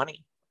amount of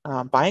money.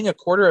 Buying a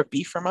quarter of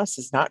beef from us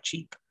is not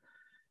cheap.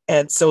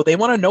 And so they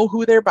want to know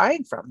who they're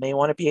buying from. They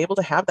want to be able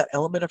to have that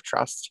element of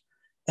trust.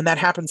 And that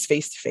happens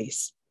face to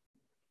face.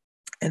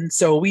 And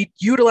so we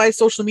utilize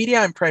social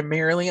media. I'm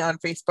primarily on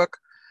Facebook.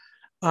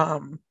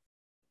 And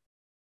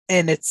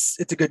it's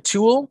a good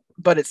tool,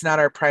 but it's not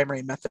our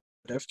primary method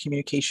of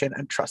communication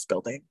and trust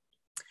building.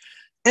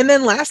 And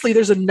then lastly,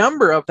 there's a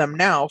number of them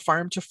now,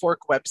 farm to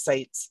fork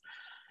websites.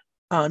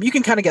 You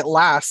can kind of get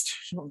lost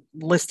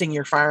listing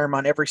your farm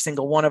on every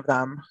single one of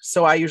them.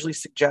 So I usually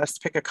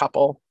suggest pick a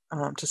couple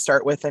to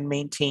start with and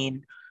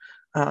maintain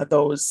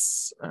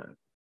those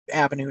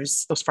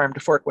avenues, those farm to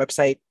fork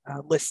website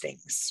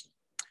listings.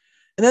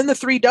 And then the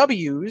 3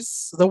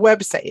 W's, the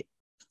website.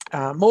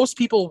 Most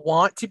people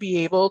want to be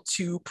able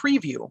to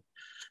preview.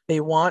 They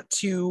want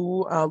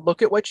to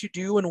look at what you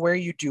do and where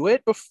you do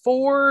it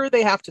before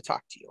they have to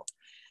talk to you.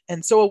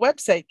 And so a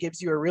website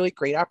gives you a really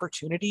great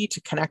opportunity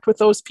to connect with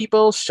those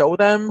people, show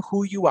them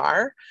who you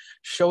are,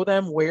 show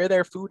them where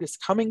their food is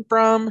coming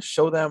from,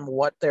 show them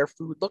what their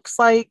food looks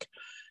like.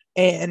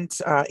 And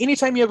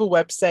anytime you have a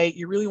website,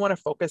 you really want to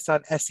focus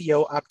on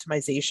SEO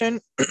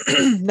optimization.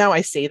 Now,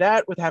 I say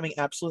that with having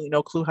absolutely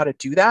no clue how to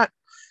do that.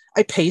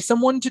 I pay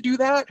someone to do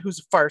that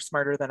who's far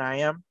smarter than I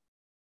am.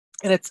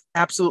 And it's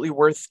absolutely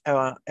worth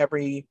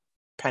every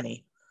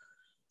penny.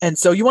 And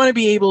so you want to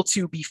be able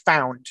to be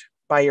found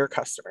by your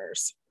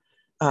customers.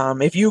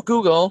 If you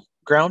Google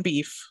ground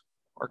beef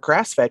or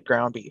grass-fed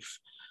ground beef,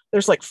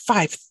 there's like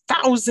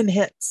 5,000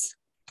 hits.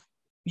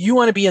 You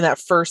want to be in that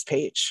first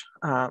page.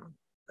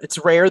 It's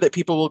rare that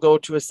people will go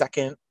to a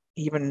second,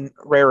 even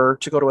rarer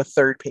to go to a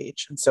third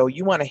page. And so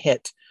you want to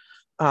hit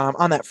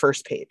on that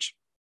first page.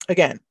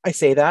 Again, I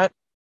say that,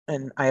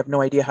 and I have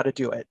no idea how to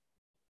do it,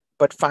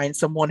 but find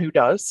someone who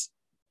does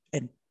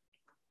and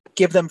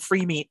give them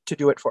free meat to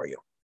do it for you.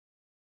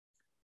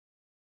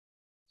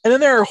 And then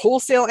there are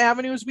wholesale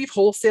avenues. We've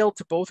wholesaled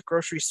to both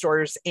grocery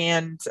stores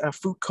and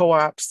food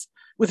co-ops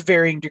with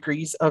varying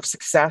degrees of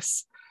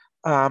success.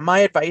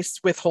 My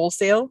advice with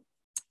wholesale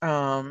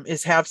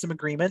is have some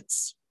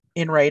agreements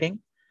in writing,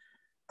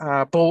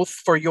 both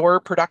for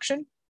your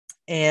production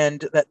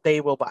and that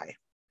they will buy.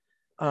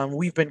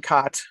 We've been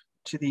caught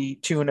to the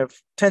tune of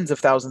tens of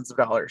thousands of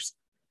dollars,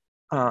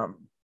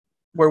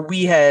 where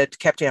we had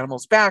kept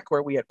animals back,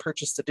 where we had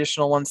purchased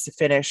additional ones to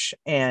finish,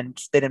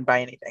 and they didn't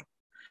buy anything.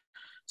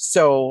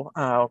 So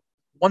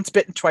once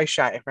bitten, twice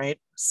shy, right?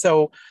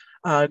 So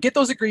get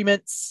those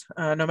agreements,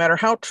 no matter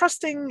how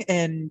trusting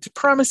and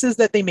promises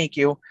that they make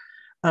you,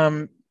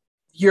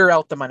 you're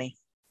out the money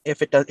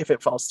if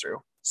it falls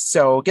through.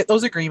 So get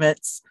those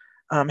agreements,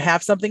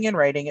 have something in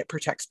writing. It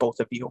protects both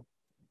of you.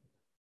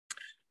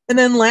 And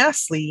then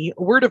lastly,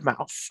 word of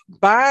mouth.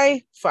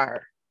 By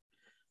far,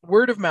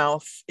 word of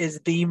mouth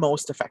is the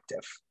most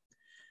effective.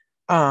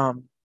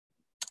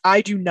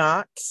 I do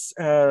not,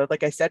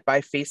 like I said,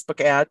 buy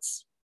Facebook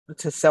ads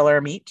to sell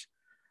our meat.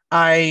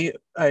 I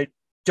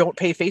don't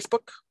pay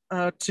Facebook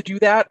to do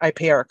that. I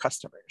pay our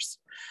customers.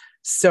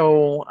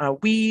 So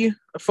we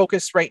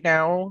focus right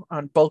now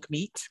on bulk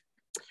meat.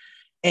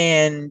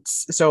 And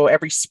so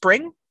every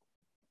spring,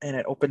 and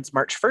it opens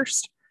March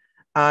 1st,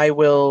 I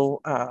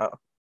will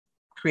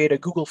create a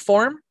Google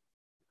form,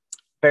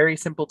 very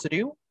simple to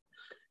do.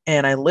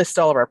 And I list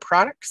all of our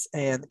products,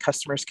 and the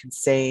customers can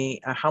say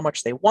how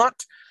much they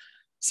want.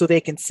 So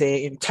they can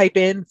say, and type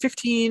in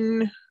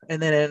 15,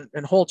 and then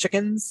in whole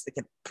chickens, they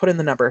can put in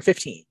the number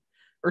 15,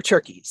 or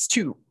turkeys,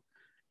 2.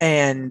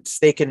 And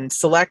they can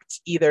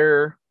select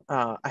either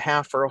a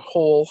half or a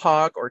whole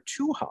hog or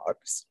 2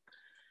 hogs.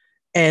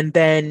 And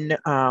then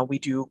we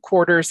do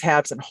quarters,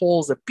 halves, and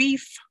wholes of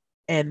beef.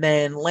 And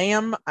then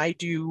lamb, I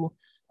do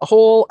a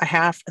whole, a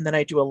half, and then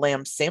I do a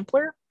lamb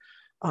sampler.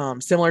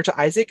 Similar to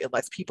Isaac, it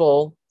lets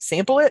people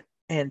sample it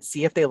and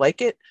see if they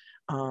like it.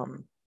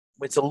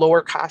 It's a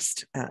lower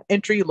cost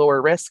entry,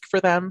 lower risk for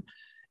them.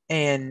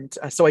 And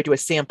so I do a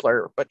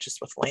sampler, but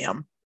just with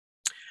lamb.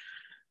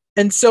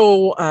 And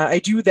so I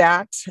do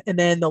that. And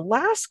then the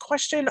last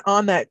question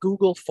on that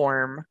Google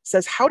form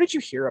says, how did you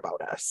hear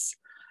about us?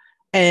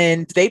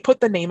 And they put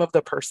the name of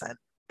the person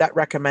that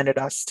recommended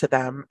us to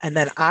them. And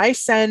then I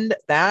send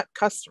that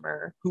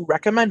customer who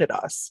recommended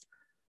us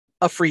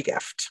a free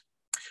gift.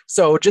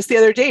 So just the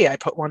other day, I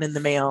put one in the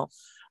mail.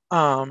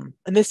 And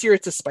this year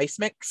it's a spice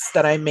mix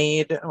that I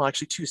made. Well,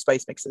 actually 2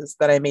 spice mixes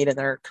that I made in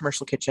their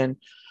commercial kitchen.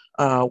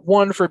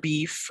 One for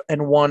beef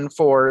and one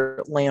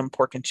for lamb,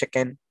 pork, and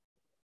chicken.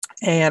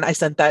 And I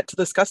sent that to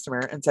this customer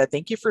and said,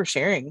 thank you for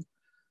sharing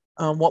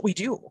what we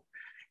do.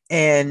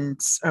 And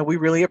we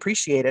really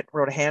appreciate it.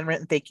 Wrote a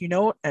handwritten thank you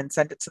note and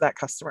sent it to that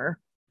customer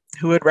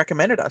who had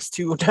recommended us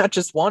to not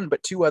just one,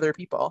 but 2 other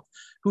people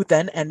who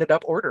then ended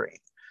up ordering.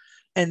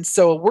 And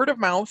so word of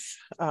mouth,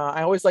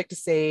 I always like to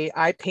say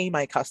I pay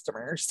my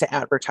customers to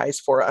advertise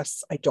for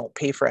us. I don't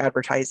pay for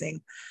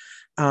advertising.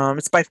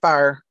 It's by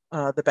far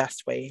the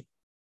best way.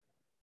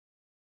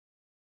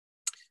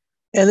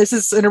 And this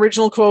is an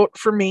original quote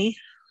from me,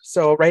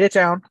 so write it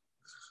down.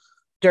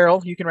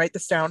 Daryl, you can write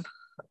this down.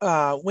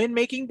 When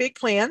making big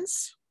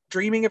plans,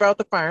 dreaming about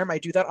the farm, I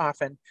do that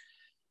often.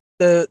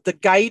 The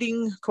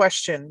guiding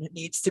question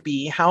needs to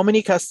be, how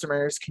many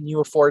customers can you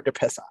afford to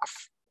piss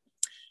off?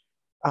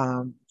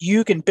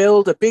 You can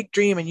build a big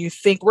dream and you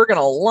think we're going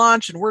to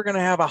launch and we're going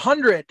to have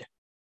 100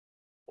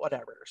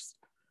 whatevers.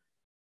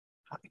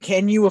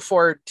 Can you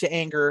afford to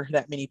anger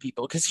that many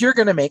people? Because you're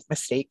going to make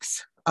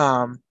mistakes.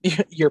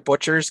 Your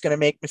butcher's going to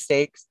make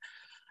mistakes.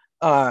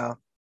 I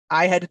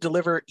had to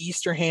deliver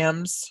Easter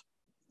hams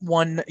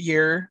one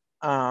year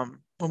when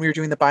we were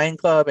doing the buying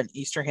club, and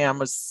Easter ham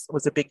was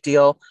a big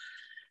deal.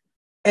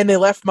 And they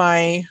left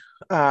my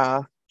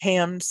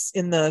hams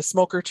in the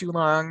smoker too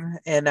long,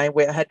 and I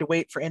had to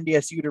wait for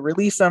NDSU to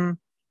release them,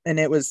 and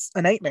it was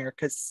a nightmare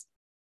because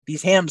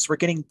these hams were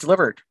getting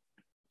delivered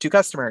to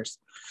customers.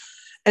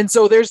 And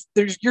so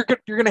you're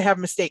going to have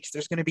mistakes.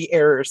 There's going to be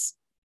errors,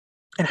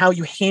 and how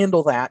you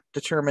handle that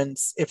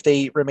determines if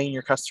they remain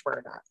your customer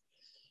or not.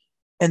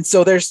 And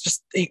so there's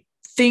just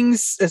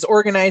things as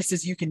organized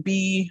as you can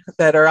be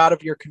that are out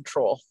of your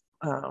control,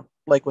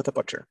 like with a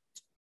butcher.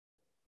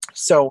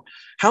 So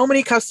how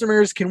many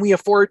customers can we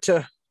afford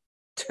to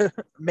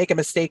make a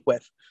mistake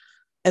with?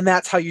 And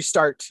that's how you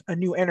start a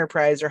new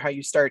enterprise, or how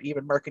you start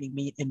even marketing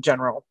meat in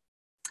general.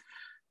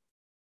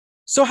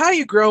 So how do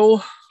you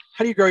grow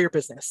your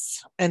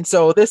business? And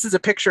so this is a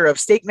picture of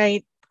steak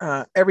night.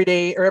 Every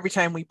day, or every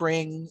time we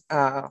bring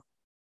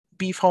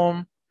beef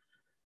home,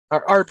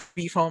 or our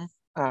beef home,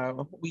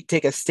 we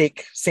take a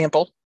steak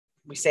sample.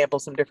 We sample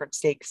some different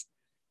steaks,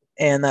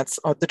 and that's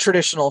the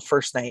traditional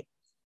first night.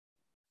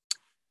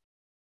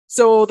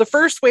 So the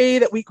first way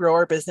that we grow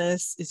our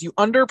business is you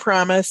under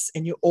promise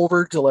and you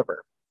over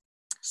deliver.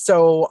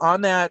 So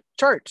on that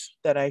chart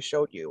that I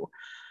showed you,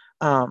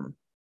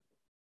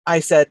 I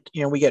said,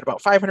 we get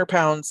about 500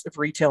 pounds of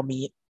retail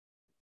meat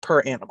per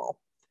animal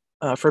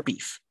for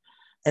beef.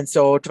 And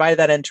so divide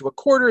that into a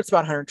quarter, it's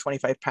about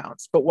 125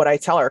 pounds. But what I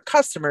tell our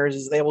customers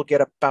is they will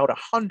get about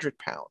 100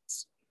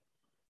 pounds.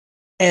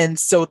 And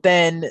so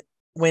then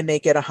when they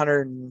get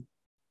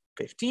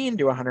 115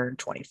 to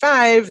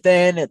 125,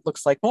 then it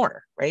looks like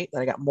more, right?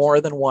 I got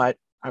more than what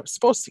I was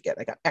supposed to get.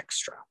 I got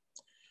extra.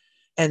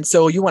 And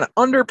so you want to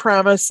under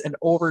promise and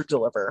over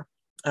deliver.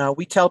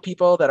 We tell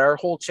people that our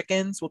whole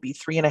chickens will be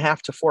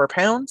 3.5 to 4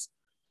 pounds.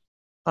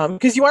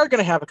 Because you are going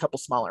to have a couple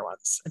smaller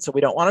ones. And so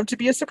we don't want them to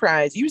be a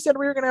surprise. You said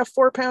we were going to have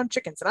 4-pound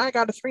chickens, and I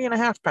got a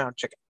 3.5-pound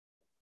chicken.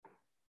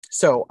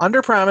 So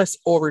under promise,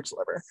 over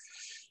deliver.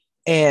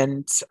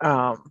 And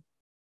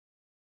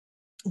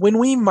when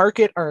we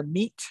market our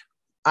meat,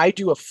 I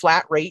do a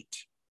flat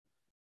rate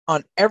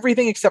on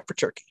everything except for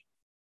turkey.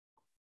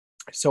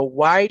 So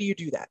why do you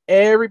do that?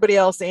 Everybody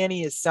else,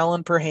 Annie, is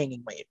selling per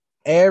hanging weight.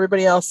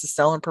 Everybody else is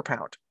selling per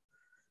pound.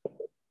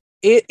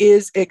 It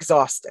is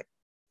exhausting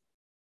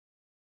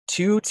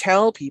to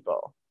tell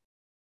people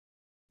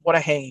what a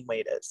hanging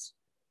weight is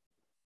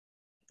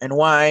and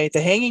why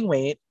the hanging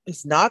weight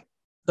is not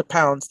the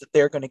pounds that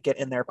they're going to get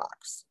in their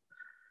box.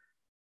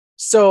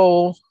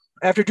 So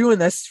after doing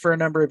this for a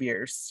number of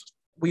years,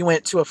 we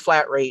went to a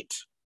flat rate,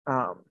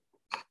 and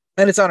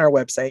it's on our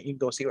website. You can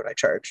go see what I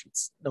charge.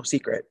 It's no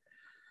secret.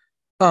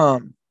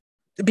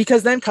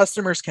 Because then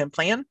customers can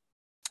plan,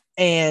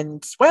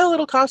 and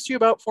it'll cost you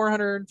about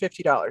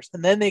 $450.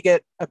 And then they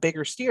get a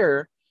bigger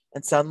steer,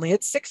 and suddenly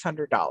it's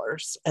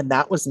 $600. And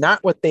that was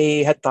not what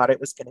they had thought it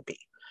was going to be.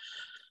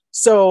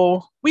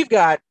 So we've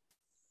got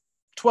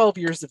 12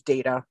 years of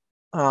data.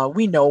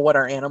 We know what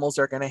our animals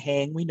are going to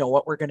hang. We know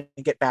what we're going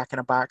to get back in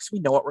a box. We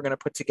know what we're going to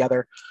put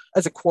together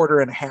as a quarter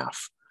and a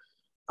half.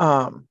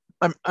 I'm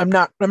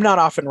not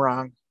often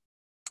wrong.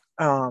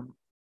 And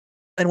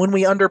when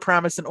we under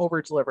promise and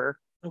over deliver,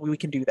 we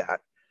can do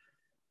that.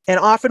 And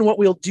often what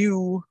we'll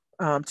do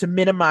to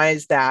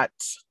minimize that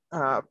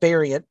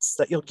variance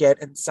that you'll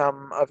get in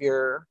some of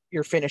your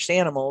finished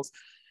animals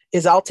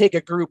is I'll take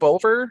a group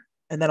over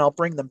and then I'll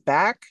bring them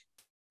back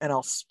and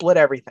I'll split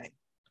everything.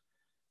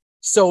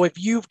 So if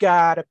you've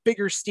got a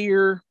bigger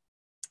steer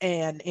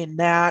and in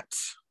that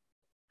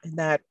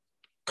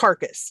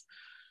carcass,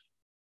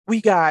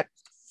 we got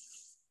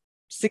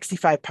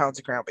 65 pounds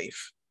of ground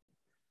beef,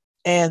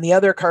 and the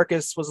other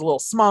carcass was a little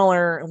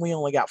smaller and we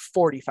only got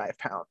 45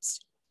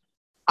 pounds.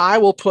 I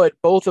will put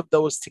both of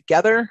those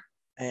together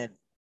and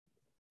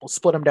we'll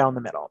split them down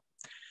the middle.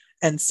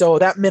 And so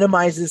that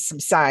minimizes some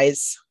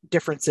size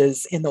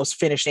differences in those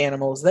finished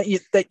animals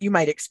that you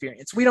might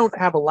experience. We don't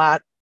have a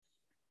lot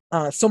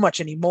so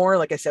much anymore.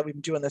 Like I said, we've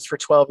been doing this for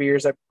 12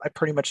 years. I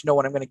pretty much know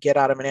what I'm going to get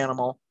out of an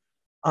animal.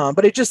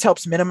 But it just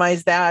helps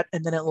minimize that.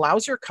 And then it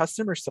allows your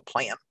customers to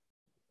plan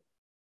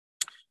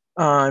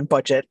and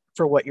budget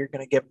for what you're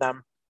going to give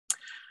them.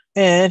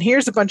 And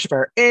here's a bunch of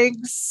our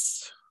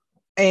eggs.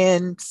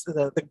 And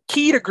the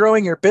key to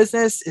growing your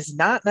business is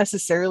not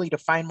necessarily to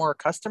find more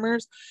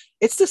customers.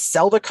 It's to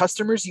sell the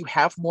customers you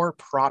have more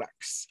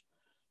products.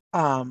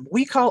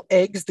 We call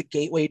eggs the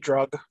gateway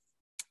drug.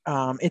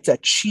 It's a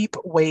cheap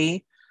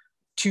way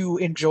to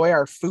enjoy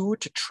our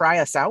food, to try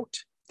us out.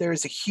 There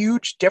is a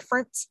huge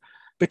difference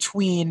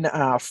between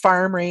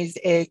farm-raised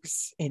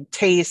eggs in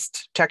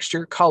taste,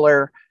 texture,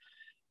 color,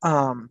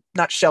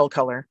 not shell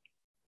color,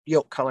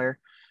 yolk color,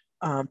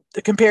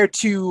 compared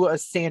to a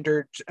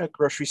standard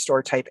grocery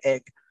store type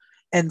egg.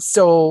 And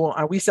so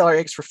we sell our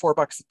eggs for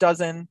 $4 a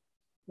dozen.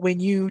 When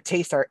you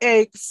taste our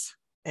eggs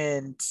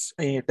and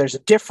there's a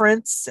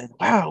difference, and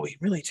wow, we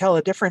really tell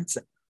a difference.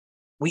 And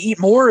we eat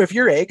more of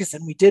your eggs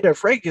than we did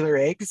of regular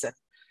eggs. And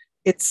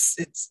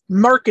it's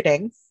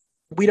marketing.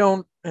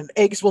 And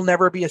eggs will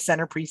never be a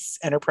centerpiece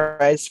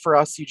enterprise for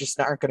us. You just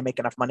aren't going to make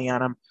enough money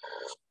on them.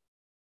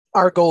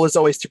 Our goal is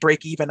always to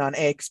break even on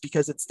eggs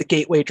because it's the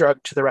gateway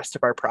drug to the rest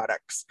of our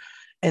products.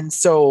 And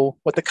so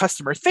what the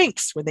customer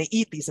thinks when they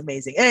eat these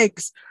amazing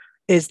eggs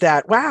is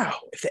that, wow,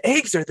 if the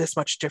eggs are this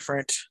much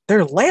different,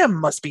 their lamb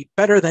must be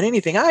better than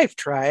anything I've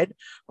tried,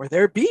 or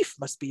their beef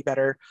must be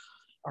better,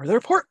 or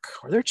their pork,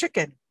 or their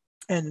chicken.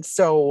 And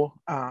so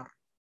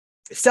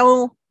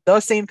sell the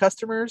same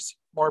customers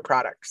more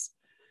products.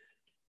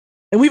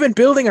 And we've been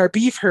building our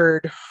beef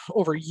herd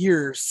over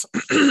years.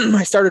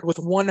 I started with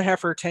one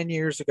heifer 10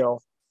 years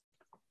ago.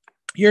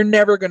 You're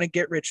never going to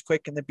get rich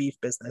quick in the beef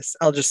business.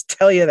 I'll just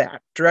tell you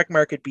that. Direct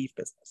market beef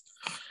business.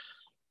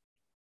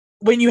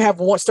 When you have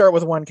start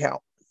with one cow.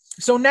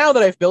 So now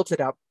that I've built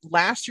it up,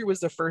 last year was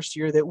the first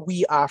year that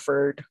we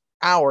offered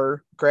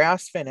our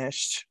grass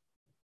finished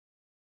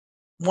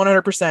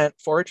 100%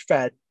 forage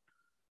fed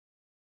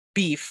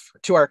beef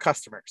to our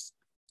customers.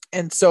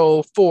 And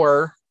so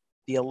for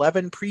the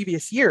 11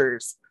 previous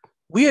years,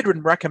 we had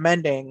been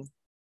recommending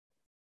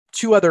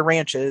 2 other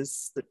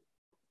ranches that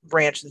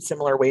ranch in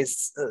similar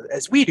ways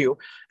as we do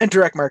and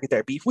direct market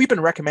their beef. We've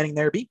been recommending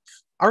their beef.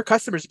 Our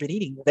customers have been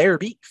eating their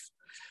beef.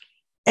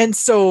 And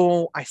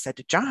so I said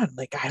to John,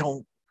 like, I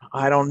don't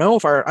know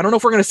if we're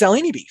going to sell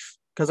any beef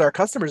because our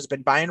customers have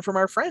been buying from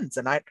our friends,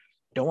 and I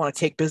don't want to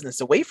take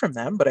business away from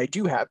them, but I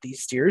do have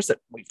these steers that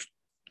we've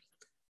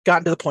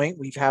gotten to the point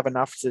we have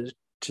enough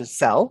to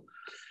sell.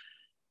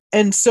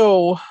 And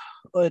so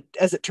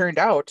as it turned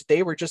out,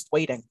 they were just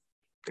waiting.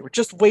 They were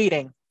just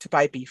waiting to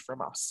buy beef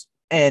from us.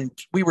 And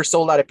we were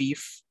sold out of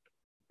beef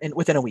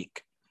within a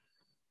week.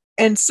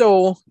 And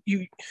so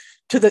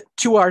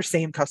to our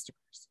same customers,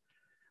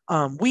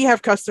 we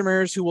have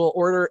customers who will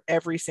order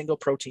every single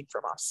protein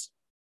from us.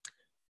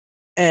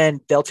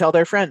 And they'll tell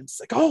their friends,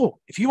 like, oh,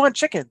 if you want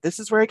chicken, this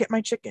is where I get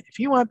my chicken. If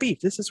you want beef,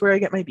 this is where I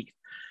get my beef.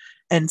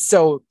 And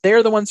so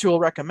they're the ones who will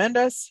recommend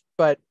us,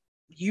 but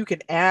you can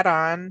add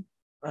on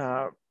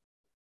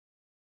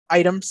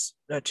items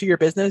to your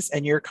business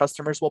and your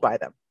customers will buy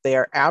them. They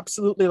are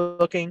absolutely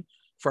looking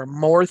for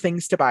more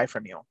things to buy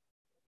from you.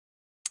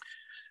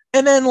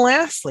 And then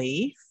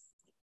lastly,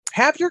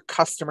 have your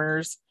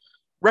customers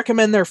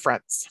recommend their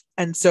friends.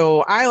 And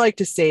so I like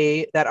to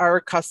say that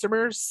our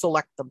customers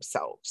select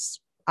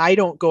themselves. I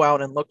don't go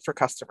out and look for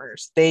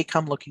customers. They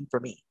come looking for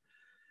me.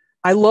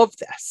 I love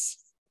this.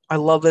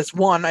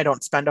 One, I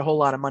don't spend a whole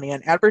lot of money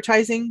on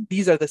advertising.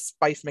 These are the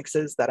spice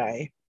mixes that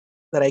I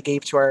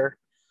gave to our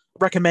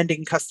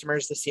recommending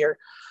customers this year.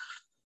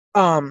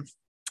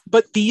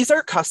 But these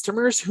are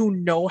customers who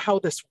know how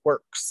this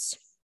works.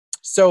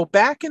 So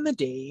back in the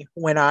day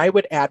when I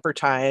would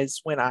advertise,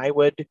 when I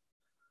would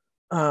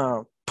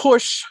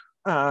push,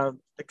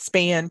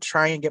 expand,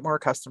 try and get more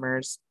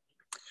customers,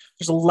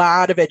 there's a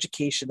lot of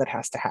education that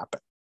has to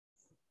happen.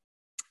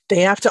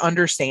 They have to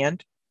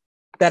understand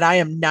that I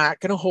am not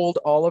going to hold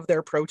all of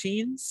their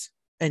proteins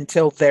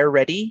until they're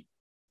ready.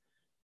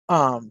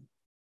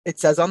 It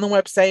says on the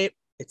website,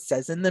 it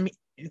says in the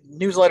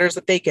newsletters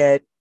that they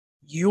get,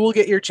 you will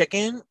get your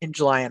chicken in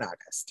July and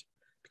August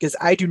because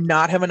I do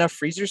not have enough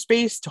freezer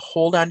space to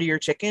hold onto your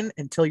chicken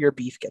until your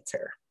beef gets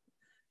here.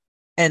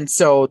 And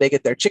so they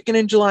get their chicken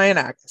in July and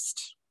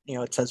August.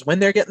 It says when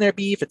they're getting their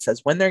beef, it says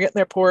when they're getting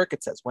their pork,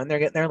 it says when they're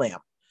getting their lamb.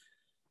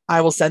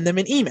 I will send them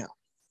an email,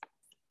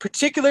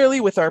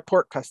 particularly with our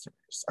pork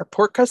customers. Our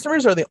pork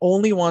customers are the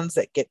only ones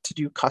that get to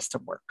do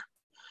custom work,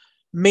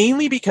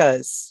 mainly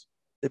because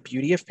the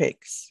beauty of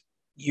pigs,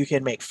 you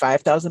can make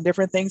 5,000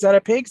 different things out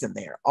of pigs and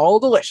they are all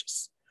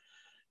delicious.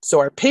 So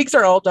our pigs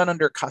are all done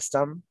under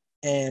custom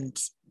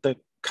and the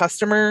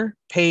customer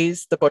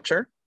pays the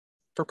butcher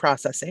for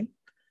processing.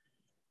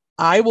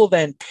 I will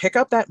then pick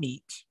up that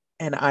meat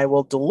and I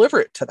will deliver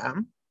it to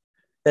them.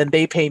 Then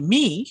they pay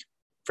me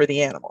for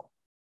the animal.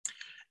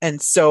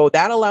 And so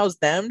that allows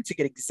them to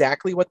get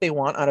exactly what they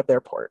want out of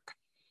their pork.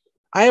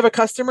 I have a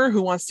customer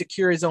who wants to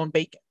cure his own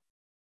bacon.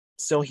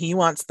 So he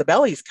wants the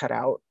bellies cut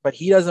out, but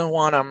he doesn't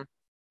want them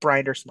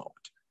brined or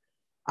smoked.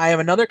 I have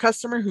another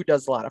customer who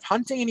does a lot of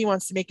hunting and he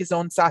wants to make his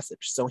own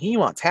sausage. So he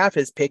wants half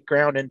his pig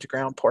ground into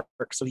ground pork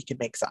so he can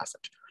make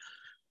sausage.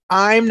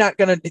 I'm not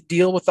going to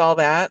deal with all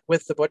that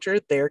with the butcher.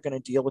 They're going to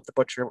deal with the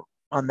butcher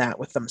on that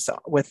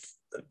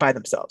by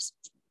themselves.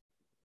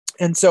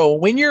 And so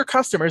when your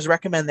customers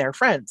recommend their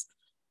friends,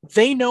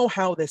 they know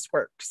how this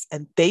works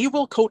and they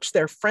will coach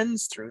their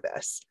friends through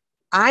this.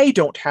 I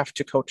don't have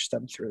to coach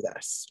them through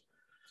this.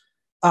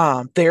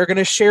 They're going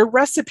to share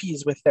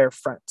recipes with their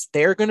friends.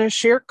 They're going to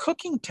share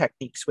cooking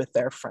techniques with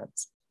their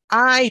friends.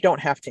 I don't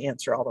have to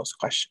answer all those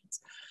questions.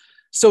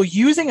 So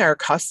using our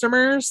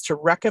customers to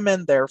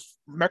recommend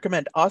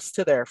us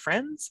to their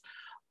friends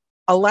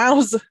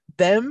allows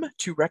them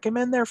to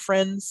recommend their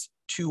friends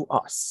to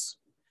us.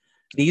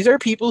 These are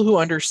people who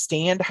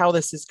understand how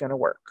this is going to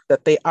work,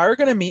 that they are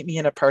going to meet me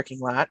in a parking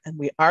lot and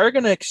we are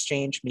going to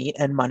exchange meat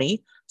and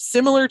money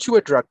similar to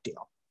a drug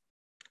deal.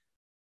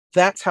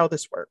 That's how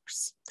this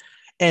works.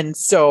 And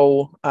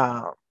so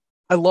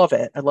I love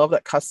it. I love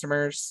that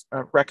customers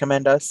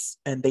recommend us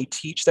and they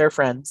teach their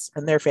friends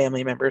and their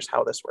family members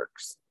how this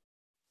works.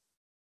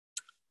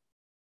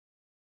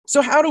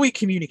 So how do we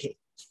communicate?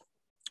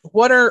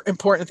 What are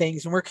important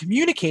things when we're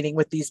communicating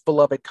with these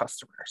beloved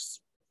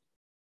customers?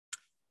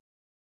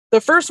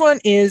 The first one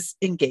is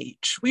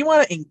engage. We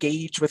want to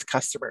engage with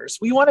customers.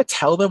 We want to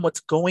tell them what's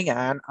going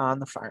on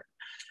the farm.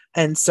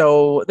 And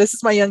so this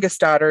is my youngest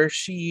daughter.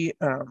 She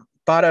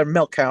bought a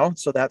milk cow.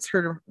 So that's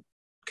her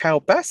cow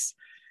Bess.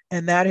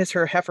 And that is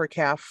her heifer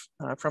calf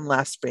from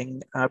last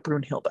spring,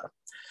 Brunhilde.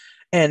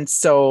 And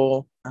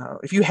so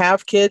if you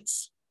have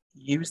kids,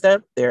 use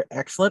them. They're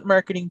excellent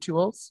marketing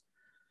tools.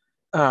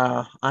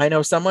 I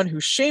know someone who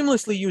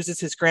shamelessly uses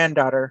his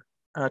granddaughter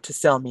to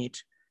sell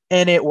meat,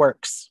 and it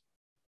works.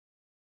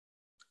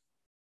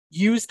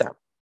 Use them.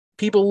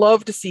 People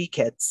love to see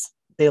kids.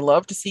 They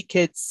love to see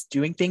kids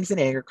doing things in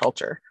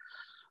agriculture.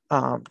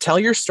 Tell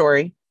your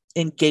story.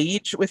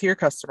 Engage with your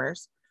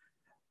customers.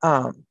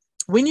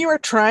 When you are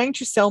trying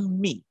to sell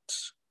meat,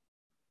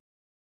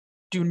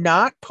 do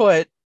not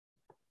put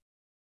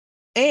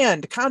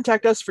and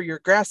contact us for your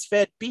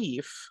grass-fed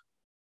beef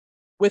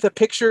with a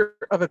picture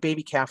of a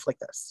baby calf like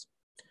this.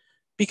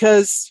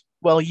 Because,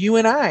 well, you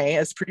and I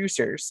as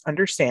producers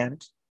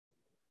understand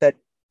that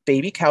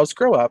baby cows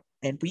grow up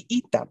and we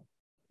eat them.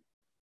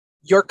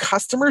 Your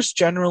customers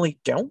generally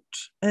don't,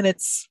 and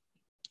it's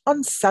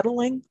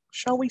unsettling,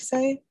 shall we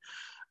say,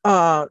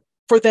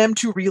 for them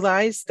to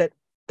realize that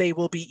they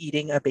will be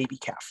eating a baby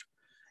calf.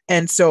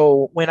 And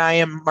so when I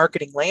am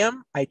marketing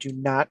lamb, I do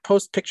not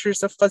post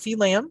pictures of fuzzy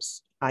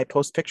lambs. I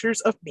post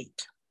pictures of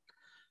meat.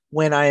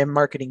 When I am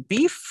marketing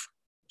beef,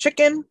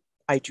 chicken,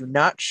 I do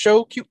not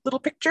show cute little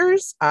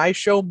pictures. I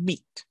show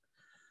meat.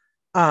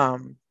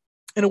 And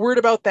a word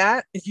about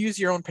that is use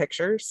your own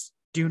pictures.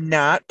 Do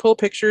not pull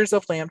pictures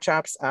of lamb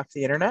chops off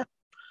the internet.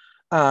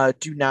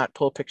 Do not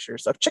pull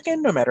pictures of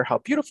chicken, no matter how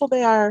beautiful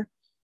they are.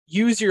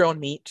 Use your own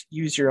meat,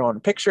 use your own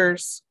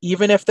pictures,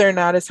 even if they're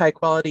not as high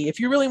quality. If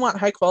you really want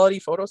high quality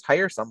photos,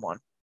 hire someone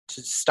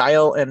to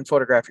style and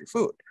photograph your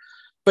food,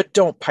 but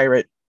don't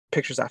pirate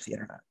pictures off the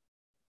internet.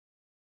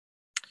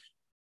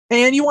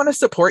 And you want to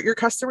support your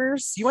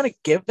customers. You want to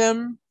give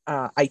them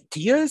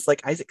ideas,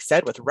 like Isaac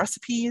said, with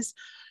recipes.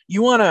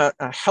 You want to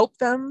help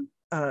them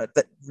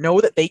that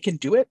know that they can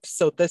do it.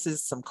 So this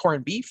is some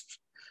corned beef,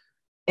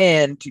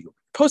 and you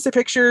post a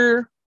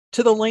picture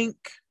to the link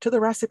to the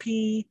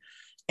recipe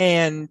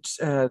and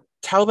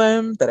tell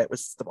them that it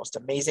was the most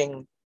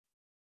amazing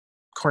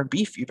corned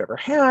beef you've ever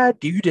had.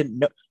 You didn't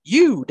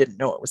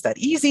know it was that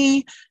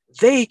easy.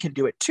 They can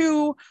do it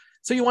too.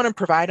 So you want to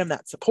provide them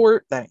that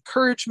support, that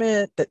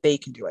encouragement that they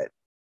can do it.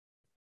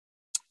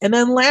 And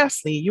then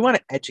lastly, you want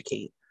to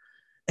educate.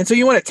 And so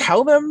you want to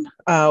tell them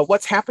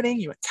what's happening.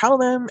 You want to tell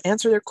them,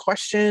 answer their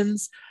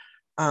questions.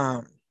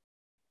 A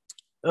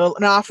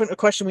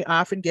question we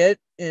often get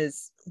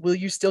is, will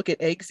you still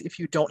get eggs if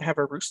you don't have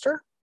a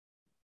rooster?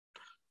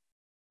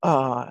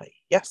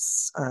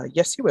 Yes,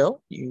 you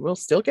will. You will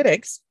still get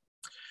eggs.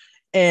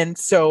 And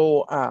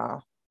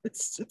so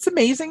it's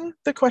amazing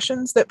the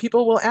questions that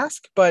people will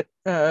ask, but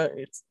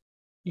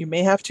you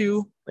may have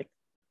to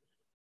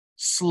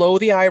slow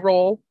the eye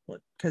roll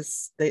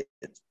because they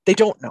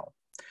don't know.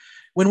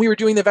 When we were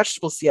doing the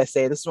vegetable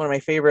CSA, this is one of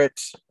my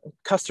favorite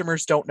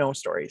customers don't know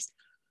stories.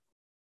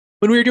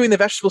 When we were doing the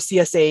vegetable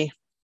CSA,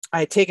 I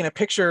had taken a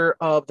picture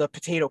of the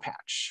potato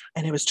patch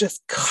and it was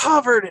just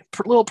covered in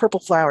little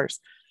purple flowers.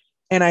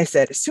 And I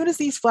said, as soon as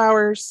these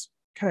flowers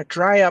kind of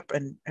dry up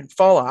and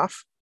fall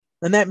off,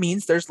 then that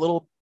means there's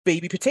little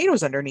baby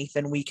potatoes underneath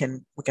and we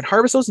can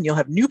harvest those and you'll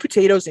have new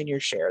potatoes in your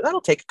share. That'll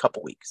take a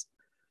couple weeks.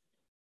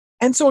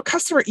 And so a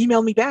customer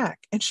emailed me back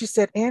and she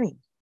said, Annie,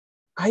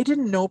 I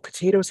didn't know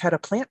potatoes had a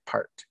plant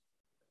part.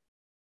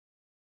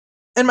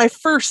 And my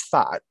first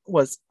thought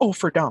was, oh,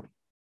 for dumb.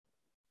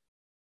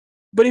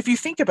 But if you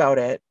think about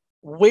it,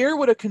 where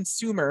would a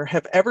consumer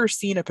have ever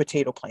seen a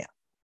potato plant?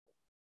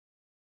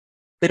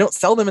 They don't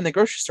sell them in the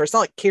grocery store. It's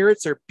not like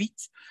carrots or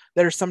beets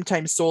that are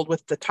sometimes sold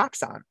with the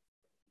tops on.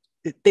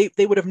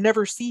 They would have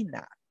never seen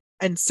that.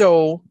 And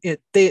so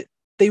they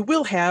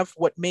will have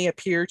what may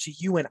appear to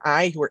you and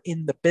I who are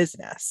in the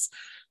business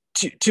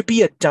to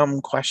be a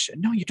dumb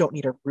question. No, you don't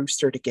need a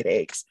rooster to get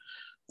eggs.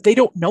 They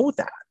don't know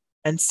that.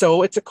 And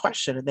so it's a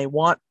question and they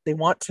want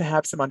to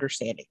have some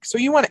understanding. So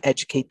you want to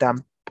educate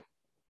them.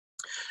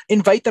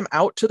 invite them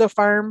out to the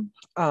farm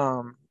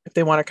if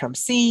they want to come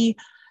see,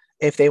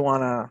 if they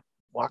want to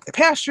walk the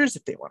pastures,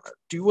 if they want to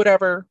do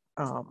whatever,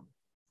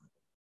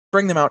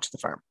 bring them out to the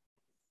farm.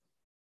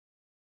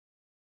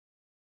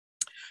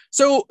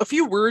 So a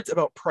few words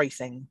about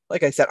pricing.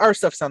 Like I said, our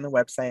stuff's on the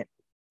website.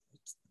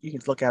 You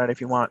can look at it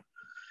if you want.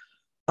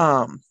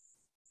 A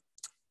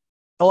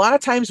lot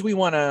of times we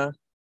want to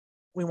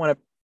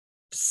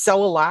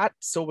sell a lot,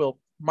 so we'll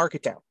mark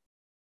it down.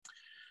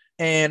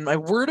 And my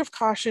word of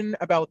caution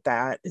about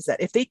that is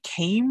that if they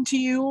came to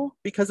you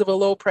because of a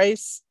low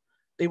price,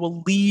 they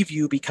will leave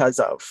you because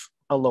of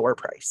a lower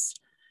price.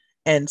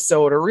 And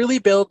so to really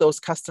build those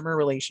customer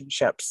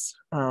relationships,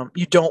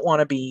 you don't want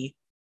to be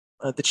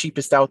the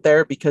cheapest out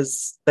there,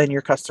 because then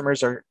your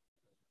customers are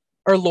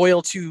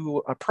loyal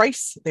to a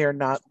price. They are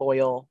not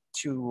loyal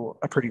to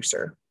a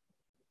producer.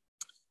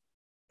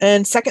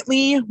 And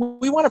secondly,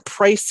 we want to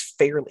price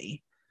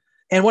fairly.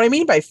 And what I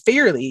mean by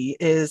fairly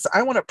is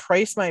I want to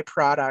price my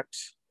product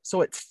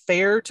so it's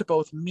fair to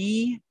both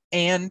me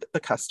and the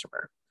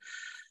customer.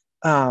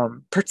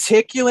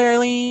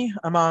 Particularly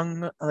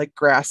among like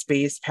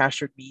grass-based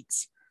pastured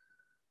meats,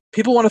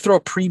 people want to throw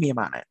a premium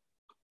on it.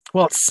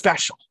 Well, it's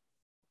special.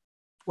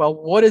 Well,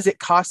 what does it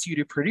cost you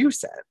to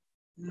produce it?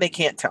 They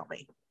can't tell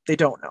me. They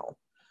don't know.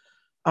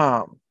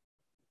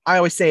 I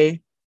always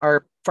say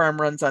our farm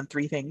runs on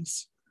 3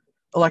 things: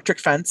 electric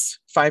fence,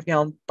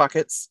 5-gallon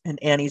buckets,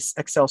 and Annie's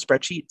Excel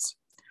spreadsheets.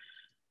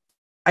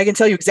 I can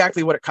tell you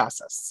exactly what it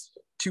costs us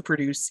to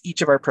produce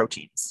each of our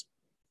proteins.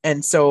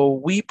 And so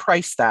we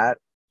price that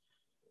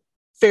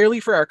fairly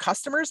for our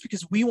customers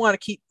because we want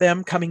to keep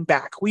them coming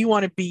back. We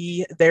want to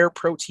be their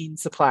protein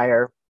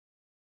supplier.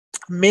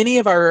 Many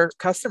of our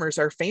customers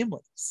are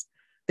families.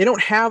 They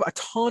don't have a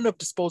ton of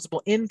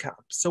disposable income.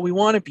 So we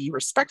want to be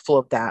respectful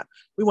of that.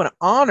 We want to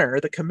honor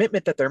the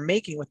commitment that they're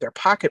making with their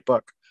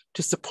pocketbook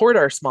to support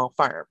our small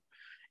farm.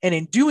 And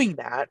in doing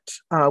that,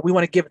 we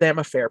want to give them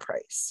a fair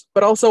price.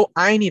 But also,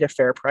 I need a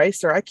fair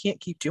price or I can't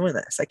keep doing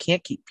this. I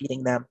can't keep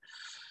feeding them.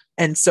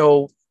 And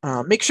so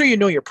make sure you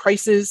know your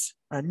prices,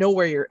 know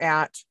where you're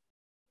at,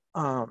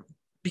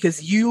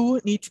 because you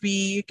need to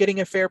be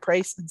getting a fair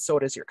price, and so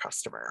does your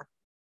customer.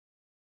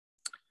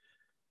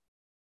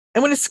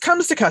 And when it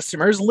comes to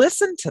customers,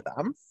 listen to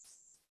them,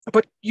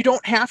 but you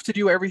don't have to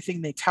do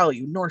everything they tell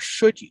you, nor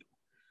should you.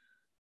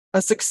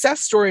 A success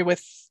story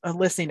with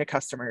listening to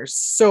customers.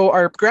 So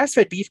our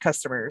grass-fed beef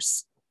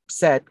customers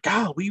said,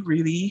 God,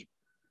 we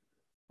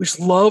just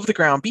love the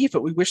ground beef,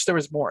 but we wish there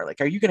was more.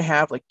 Like, are you going to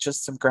have like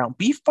just some ground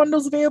beef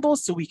bundles available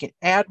so we can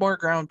add more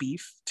ground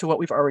beef to what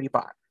we've already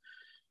bought?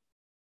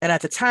 And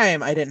at the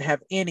time, I didn't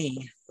have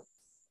any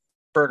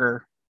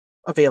burger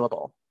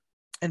available.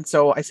 And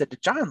so I said to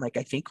John, like,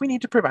 I think we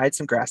need to provide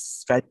some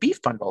grass-fed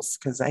beef bundles,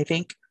 because I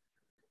think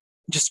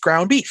just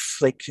ground beef,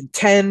 like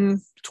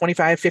 10,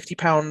 25,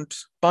 50-pound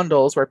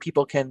bundles where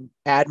people can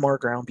add more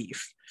ground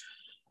beef.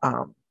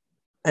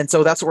 And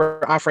so that's what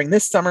we're offering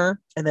this summer.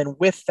 And then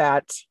with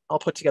that, I'll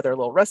put together a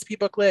little recipe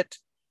booklet,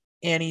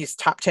 Annie's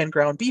top 10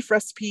 ground beef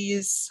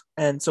recipes.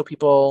 And so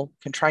people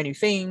can try new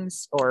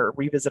things or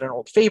revisit an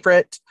old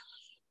favorite.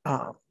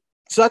 So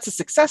that's a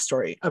success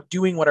story of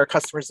doing what our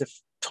customers have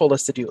told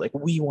us to do. Like,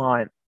 we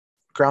want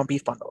ground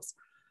beef bundles.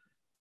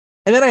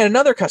 And then I had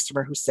another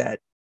customer who said,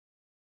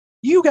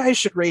 you guys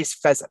should raise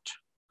pheasant.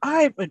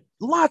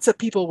 Lots of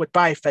people would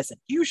buy pheasant.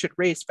 You should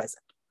raise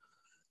pheasant.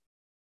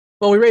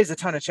 Well, we raised a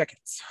ton of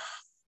chickens.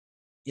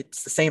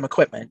 It's the same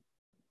equipment,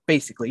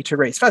 basically, to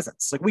raise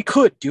pheasants. Like, we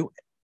could do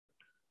it.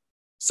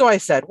 So I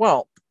said,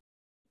 well,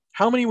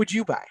 how many would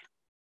you buy?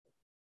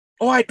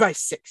 Oh, I'd buy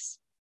 6.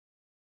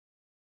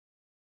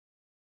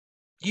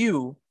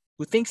 You,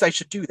 who thinks I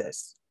should do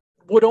this,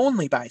 would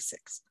only buy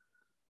 6.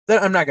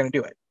 Then I'm not going to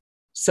do it.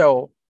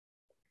 So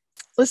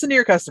listen to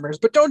your customers,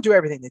 but don't do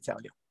everything they tell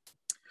you.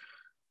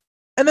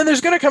 And then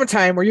there's going to come a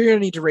time where you're going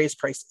to need to raise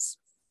prices.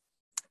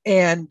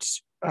 And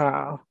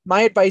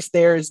my advice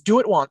there is do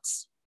it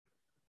once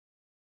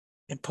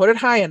and put it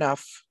high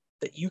enough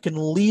that you can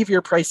leave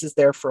your prices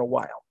there for a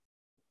while.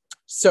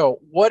 So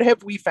what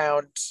have we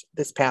found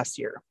this past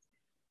year?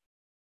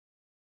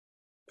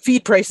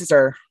 Feed prices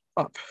are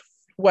up.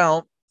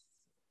 Well,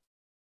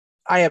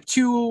 I have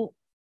two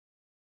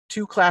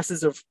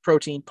classes of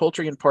protein,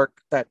 poultry and pork,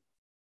 that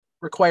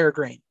require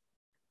grain.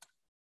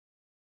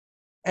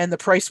 And the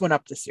price went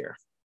up this year.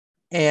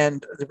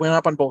 And it went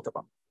up on both of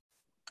them.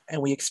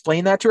 And we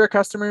explain that to our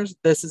customers.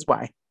 This is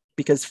why.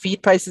 Because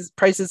feed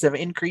prices have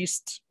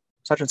increased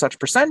such and such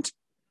percent.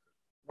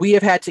 We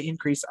have had to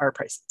increase our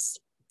prices.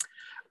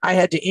 I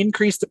had to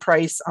increase the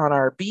price on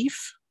our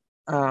beef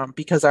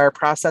because our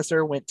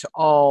processor went to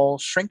all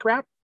shrink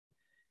wrap.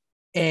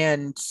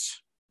 And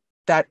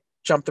that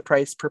jumped the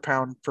price per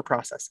pound for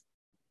processing.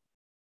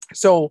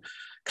 So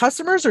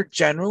customers are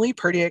generally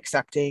pretty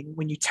accepting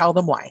when you tell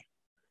them why,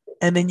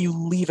 and then you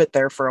leave it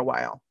there for a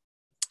while.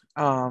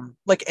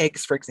 Like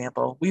eggs, for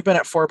example. We've been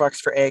at $4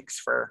 for eggs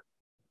for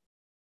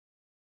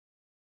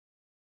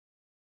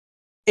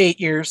 8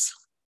 years.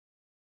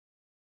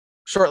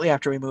 Shortly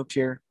after we moved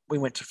here, we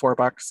went to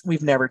 $4.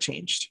 We've never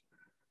changed.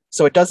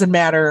 So it doesn't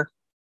matter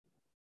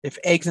If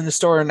eggs in the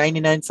store are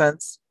 99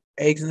 cents,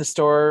 eggs in the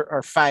store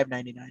are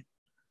 $5.99.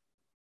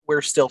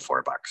 We're still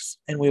 $4,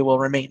 and we will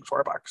remain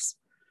 $4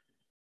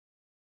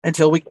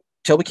 until we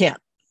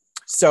can't.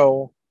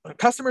 So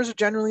customers are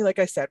generally, like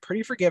I said,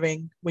 pretty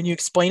forgiving when you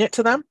explain it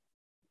to them,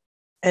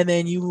 and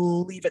then you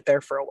leave it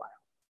there for a while,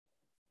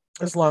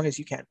 as long as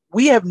you can.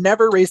 We have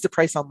never raised the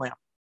price on lamb,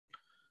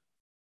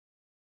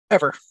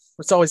 ever.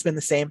 It's always been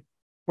the same.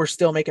 We're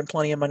still making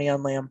plenty of money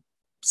on lamb,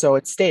 so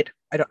it stayed.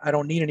 I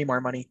don't need any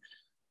more money.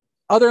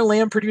 Other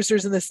lamb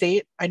producers in the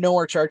state, I know,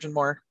 are charging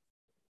more,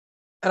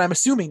 and I'm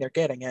assuming they're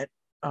getting it,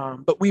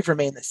 but we've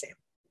remained the same.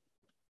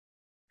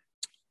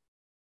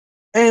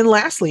 And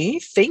lastly,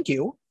 thank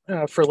you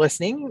for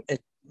listening.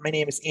 My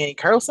name is Annie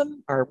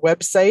Carlson. Our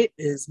website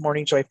is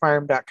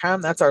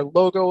morningjoyfarm.com. That's our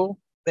logo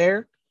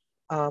there.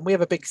 We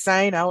have a big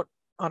sign out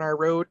on our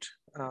road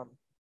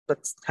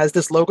that has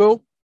this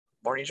logo,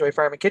 Morning Joy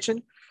Farm and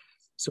Kitchen,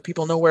 so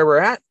people know where we're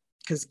at,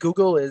 because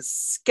Google is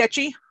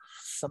sketchy.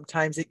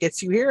 Sometimes it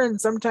gets you here, and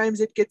sometimes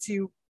it gets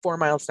you 4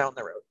 miles down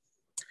the road.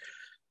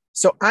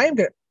 So I'm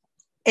going to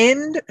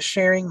end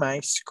sharing my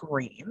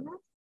screen.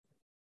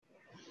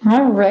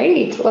 All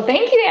right. Well,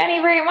 thank you,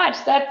 Annie, very much.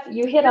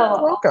 You hit a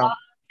lot welcome. of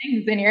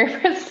things in your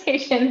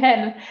presentation,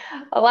 and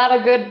a lot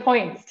of good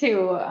points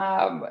too.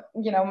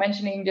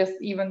 Mentioning just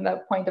even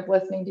the point of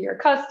listening to your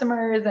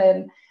customers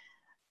and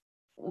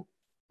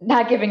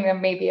not giving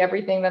them maybe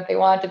everything that they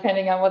want,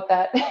 depending on what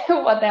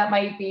that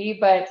might be,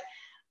 but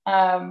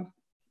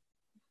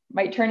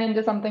might turn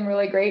into something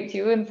really great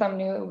too, and some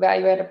new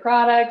value-added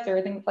products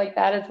or things like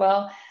that as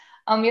well.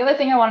 The other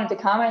thing I wanted to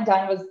comment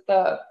on was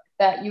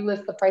that you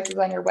list the prices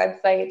on your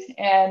website.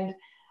 And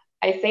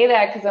I say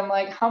that because I'm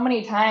like, how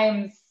many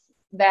times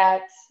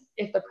that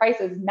if the price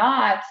is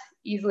not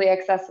easily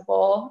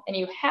accessible and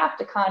you have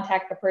to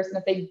contact the person,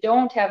 if they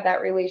don't have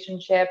that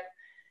relationship,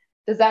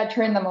 does that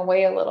turn them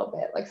away a little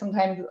bit? Like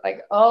sometimes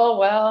like, oh,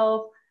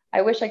 well,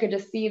 I wish I could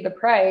just see the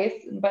price,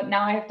 but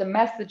now I have to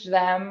message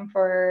them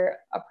for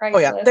a price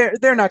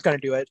list. They're not going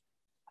to do it.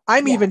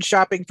 I'm even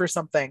shopping for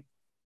something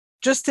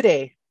just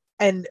today,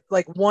 and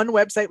like one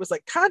website was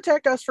like,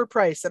 contact us for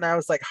price, and I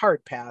was like,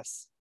 hard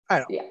pass.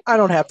 I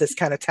don't have this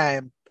kind of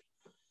time.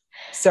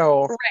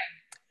 So,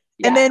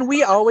 and then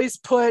we always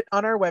put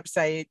on our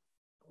website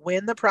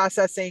when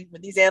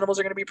these animals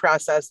are going to be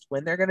processed,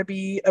 when they're going to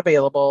be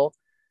available,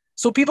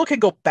 so people can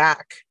go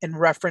back and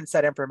reference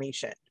that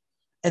information.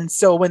 And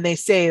so when they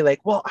say like,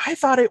 well, I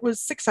thought it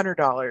was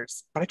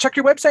 $600, but I checked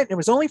your website and it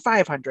was only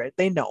 $500,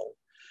 they know.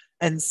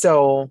 And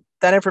so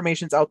that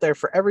information's out there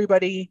for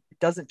everybody. It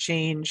doesn't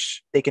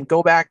change. They can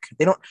go back.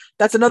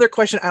 That's another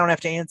question I don't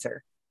have to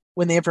answer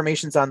when the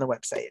information's on the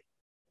website.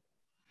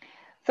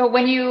 So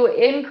when you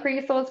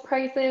increase those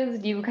prices,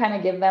 do you kind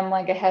of give them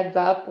like a heads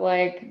up,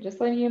 like just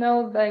letting you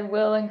know they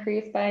will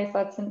increase by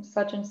such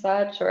and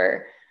such,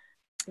 or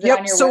is it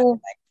on your website?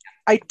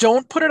 I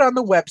don't put it on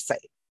the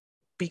website,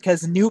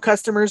 because new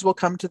customers will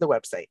come to the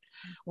website.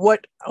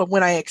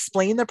 When I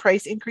explain the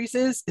price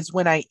increases is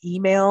when I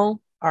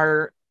email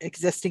our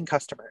existing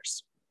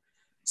customers.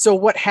 So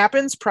what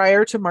happens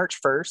prior to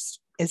March 1st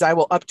is I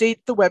will update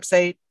the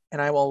website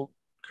and I will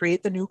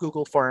create the new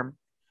Google form.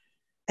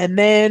 And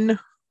then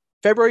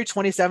February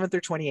 27th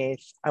or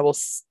 28th, I will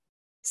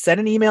send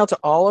an email to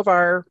all of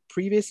our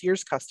previous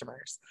year's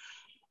customers.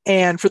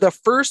 And for the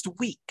first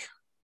week,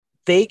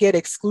 they get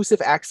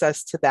exclusive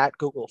access to that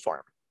Google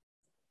form.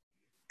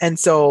 And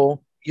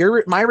so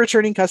my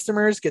returning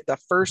customers get the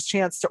first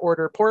chance to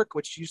order pork,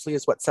 which usually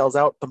is what sells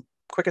out the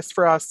quickest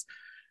for us.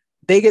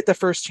 They get the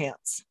first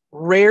chance.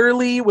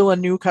 Rarely will a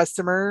new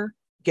customer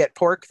get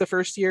pork the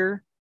first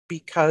year,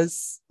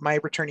 because my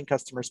returning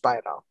customers buy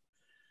it all.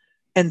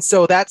 And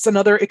so that's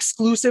another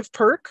exclusive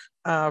perk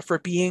for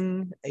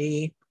being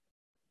a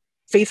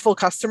faithful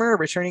customer, a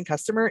returning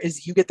customer,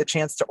 is you get the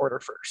chance to order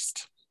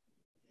first.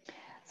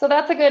 So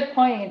that's a good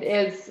point,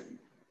 is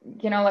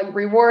like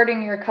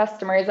rewarding your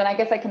customers. And I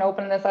guess I can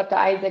open this up to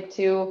Isaac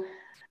too.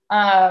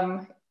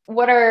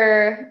 What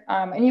are,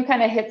 and you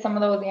kind of hit some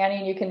of those, Annie,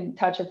 and you can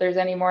touch if there's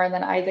any more, and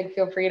then Isaac,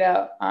 feel free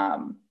to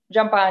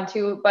jump on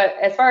too. But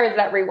as far as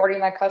that rewarding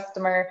that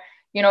customer,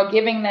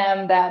 giving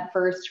them that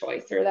first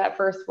choice or that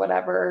first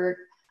whatever,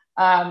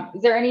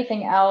 is there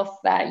anything else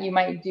that you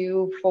might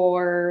do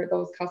for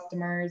those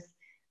customers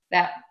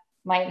that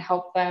might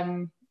help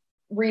them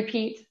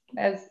repeat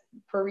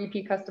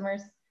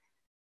customers?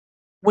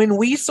 When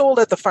we sold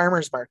at the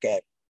farmer's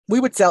market, we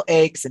would sell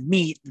eggs and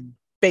meat and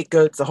baked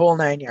goods, the whole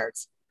 9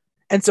 yards.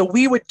 And so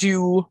we would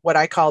do what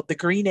I called the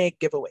green egg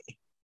giveaway.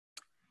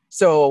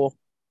 So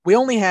we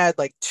only had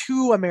like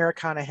 2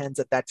 Americana hens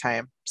at that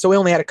time. So we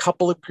only had a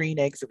couple of green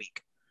eggs a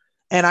week.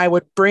 And I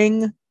would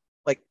bring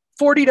like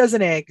 40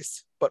 dozen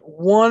eggs, but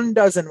 1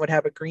 dozen would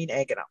have a green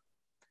egg in them.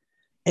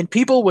 And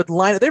people would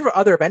line up. There were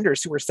other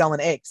vendors who were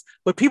selling eggs,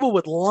 but people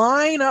would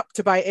line up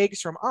to buy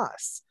eggs from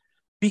us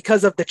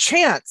because of the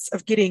chance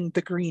of getting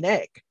the green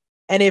egg.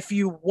 And if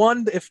you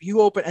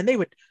open, and they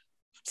would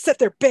set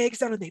their bags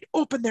down and they'd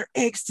open their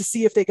eggs to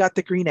see if they got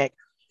the green egg.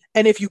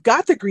 And if you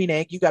got the green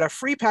egg, you got a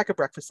free pack of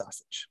breakfast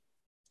sausage,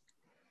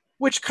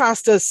 which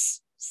cost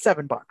us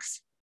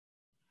 $7.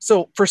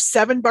 So for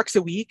 $7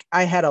 a week,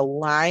 I had a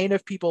line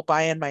of people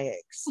buying my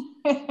eggs.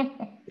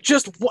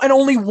 And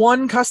only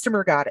one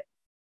customer got it.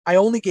 I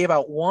only gave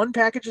out one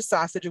package of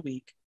sausage a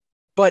week,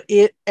 but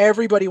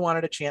everybody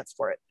wanted a chance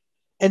for it.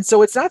 And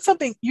so it's not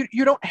something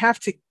you don't have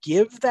to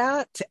give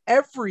that to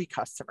every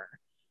customer,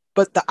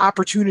 but the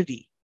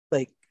opportunity,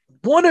 like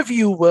one of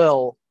you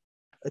will,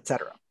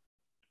 etc.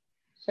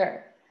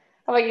 Sure.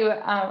 How about you,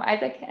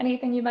 Isaac?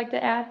 Anything you'd like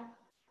to add?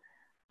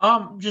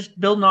 Just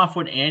building off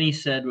what Annie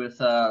said with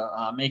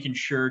making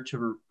sure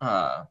to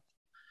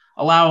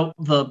allow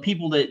the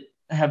people that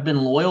have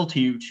been loyal to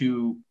you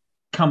to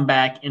come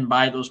back and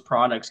buy those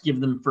products,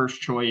 give them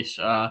first choice.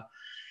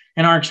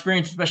 In our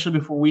experience, especially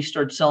before we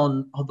started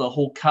selling the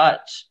whole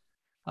cuts,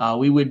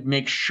 we would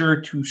make sure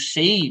to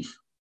save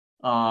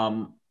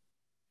a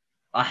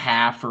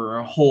half or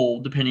a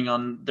whole, depending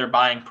on their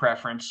buying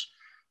preference.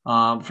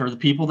 For the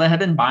people that have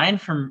been buying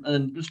from,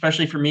 and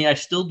especially for me, I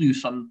still do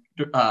some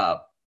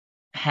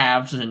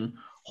halves and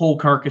whole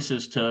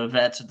carcasses to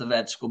vets at the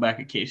vet school back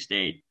at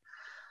K-State.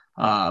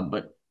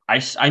 But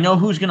I know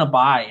who's going to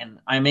buy, and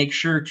I make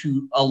sure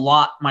to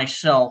allot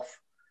myself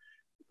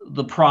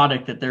the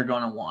product that they're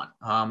going to want.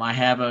 I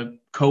have a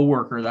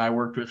coworker that I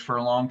worked with for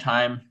a long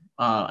time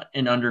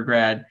in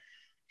undergrad.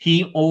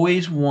 He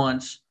always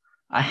wants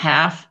a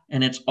half,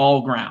 and it's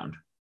all ground.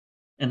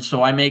 And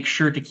so I make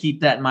sure to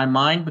keep that in my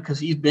mind because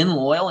he's been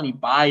loyal and he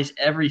buys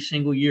every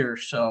single year.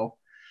 So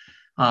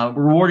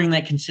rewarding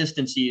that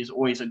consistency is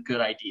always a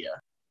good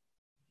idea.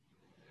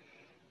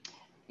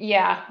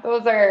 Yeah,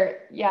 those are,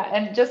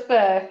 and just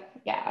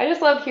I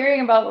just love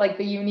hearing about like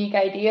the unique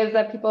ideas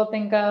that people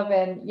think of,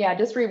 and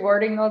just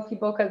rewarding those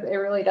people because it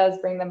really does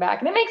bring them back,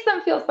 and it makes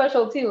them feel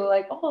special too.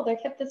 Like, oh, they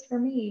kept this for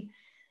me,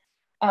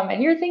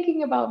 and you're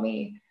thinking about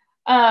me.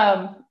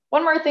 One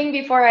more thing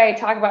before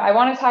I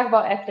want to talk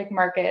about ethnic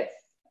markets,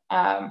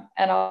 and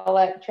I'll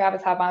let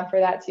Travis hop on for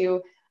that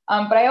too.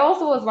 But I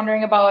also was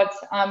wondering about,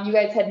 you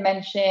guys had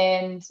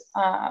mentioned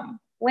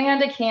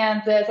Land of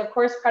Kansas, of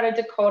course, Credit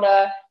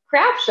Dakota,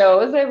 craft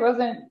shows. I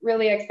wasn't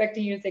really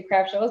expecting you to say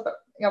craft shows, but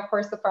of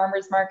course the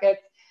farmers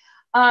markets.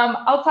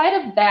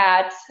 Outside of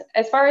that,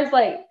 as far as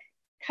like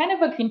kind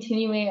of a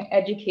continuing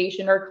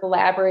education or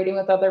collaborating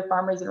with other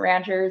farmers and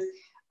ranchers,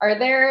 are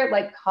there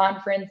like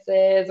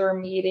conferences or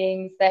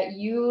meetings that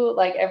you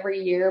like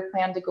every year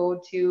plan to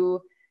go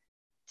to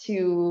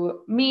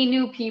meet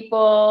new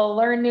people,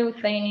 learn new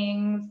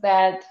things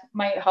that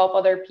might help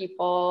other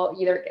people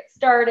either get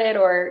started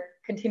or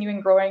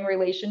continuing growing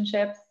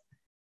relationships?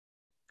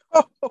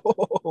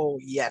 Oh,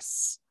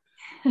 yes.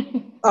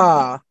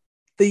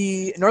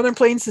 The Northern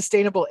Plains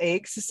Sustainable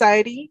Egg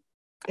Society,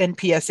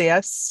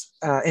 NPSAS,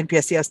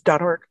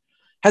 npsas.org,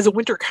 has a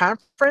winter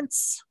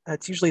conference.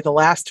 It's usually the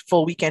last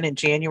full weekend in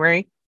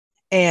January.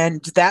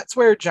 And that's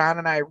where John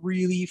and I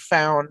really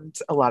found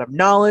a lot of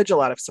knowledge, a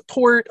lot of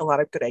support, a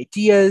lot of good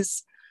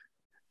ideas.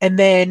 And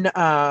then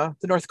the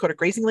North Dakota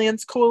Grazing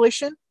Lands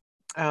Coalition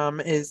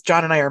is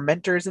John and I are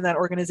mentors in that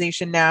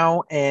organization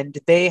now, and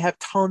they have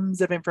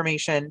tons of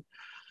information.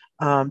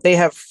 They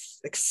have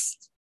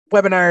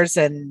webinars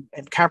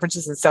and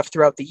conferences and stuff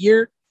throughout the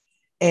year.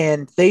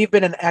 And they've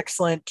been an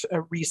excellent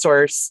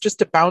resource just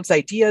to bounce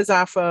ideas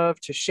off of,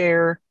 to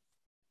share.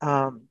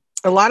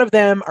 A lot of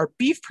them are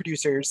beef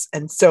producers.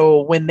 And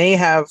so when they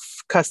have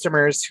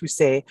customers who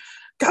say,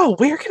 "Go,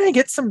 where can I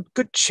get some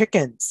good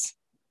chickens?"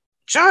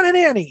 John and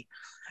Annie.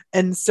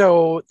 And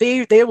so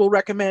they will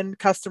recommend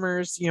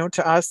customers,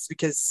 to us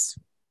because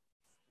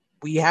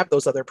we have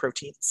those other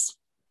proteins.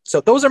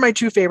 So those are my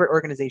two favorite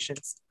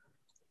organizations.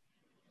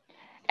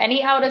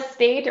 Any out of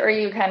state, or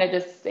you kind of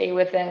just stay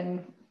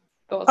within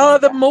those?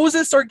 The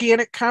Moses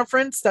Organic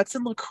Conference, that's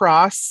in La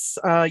Crosse,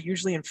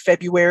 usually in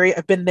February.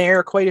 I've been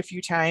there quite a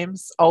few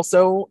times.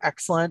 Also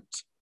excellent.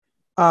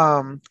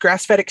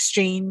 Grass-Fed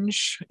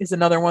Exchange is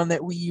another one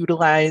that we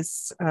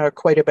utilize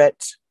quite a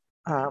bit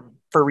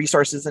for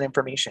resources and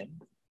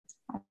information.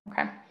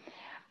 Okay.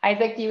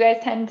 Isaac, do you guys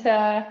tend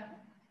to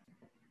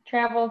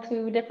travel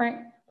to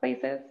different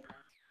places?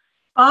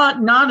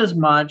 Not as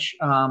much.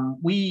 A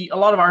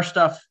lot of our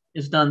stuff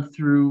is done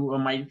through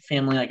my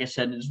family, like I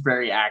said, is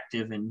very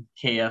active in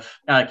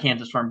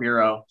Kansas Farm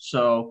Bureau.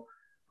 So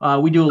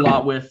we do a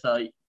lot with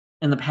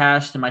in the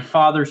past, and my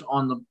father's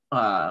on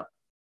the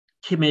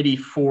committee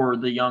for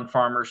the Young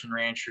Farmers and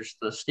Ranchers,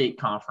 the state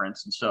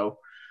conference. And so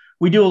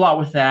we do a lot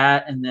with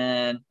that. And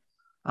then,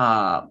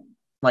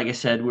 like I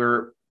said,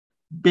 we're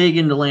big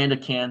into Land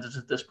of Kansas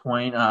at this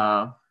point,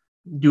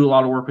 do a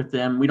lot of work with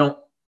them. We don't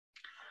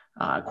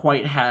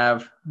quite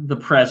have the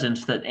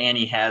presence that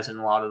Annie has in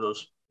a lot of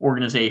those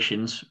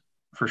organizations,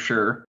 for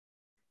sure.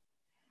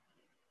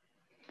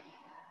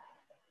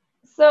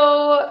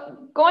 So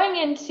going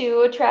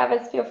into,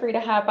 Travis, feel free to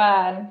hop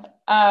on,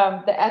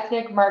 the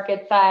ethnic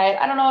market side.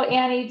 I don't know,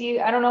 Annie,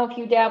 I don't know if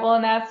you dabble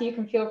in that, so you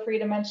can feel free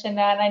to mention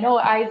that. And I know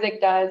Isaac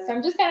does. So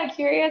I'm just kind of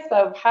curious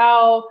of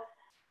how,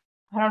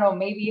 I don't know,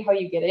 maybe how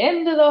you get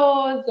into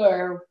those,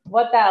 or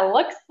what that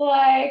looks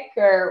like,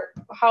 or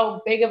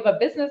how big of a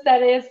business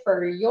that is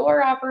for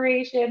your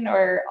operation,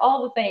 or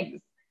all the things.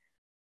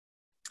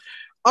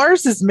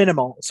 Ours is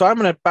minimal, so I'm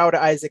going to bow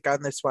to Isaac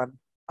on this one.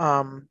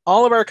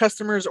 All of our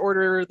customers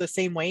order the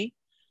same way.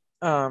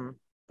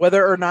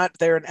 Whether or not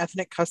they're an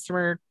ethnic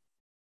customer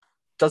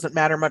doesn't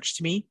matter much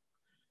to me.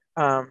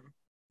 Our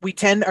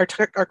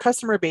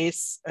customer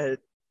base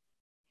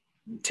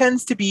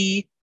tends to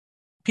be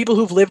people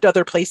who've lived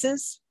other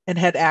places and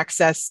had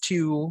access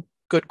to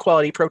good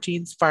quality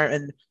proteins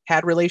and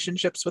had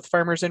relationships with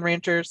farmers and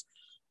ranchers.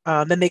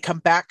 Then they come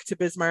back to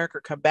Bismarck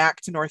or come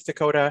back to North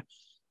Dakota,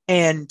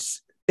 and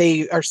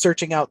they are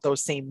searching out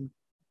those same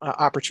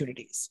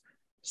opportunities.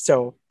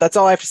 So that's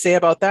all I have to say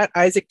about that.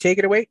 Isaac, take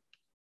it away.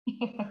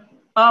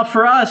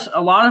 For us,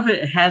 a lot of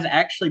it has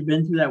actually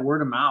been through that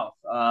word of mouth.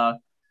 A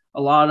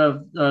lot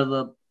of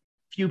the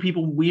few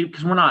people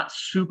because we're not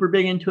super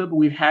big into it, but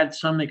we've had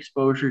some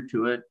exposure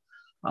to it.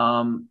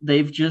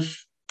 They've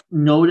just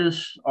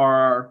noticed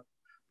our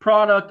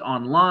product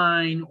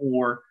online,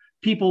 or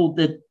people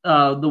that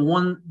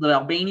the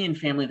Albanian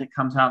family that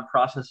comes out and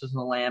processes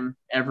the lamb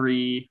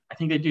I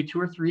think they do 2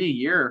 or 3 a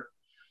year.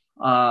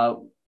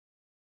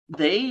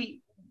 They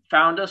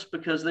found us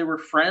because they were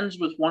friends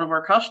with one of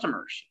our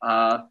customers.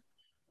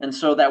 And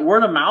so that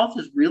word of mouth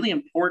is really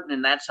important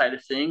in that side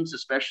of things,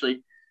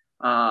 especially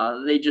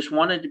they just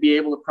wanted to be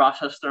able to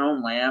process their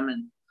own lamb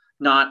and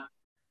not,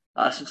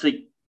 since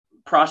they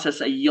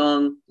process a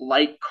young,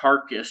 light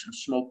carcass and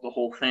smoke the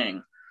whole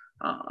thing.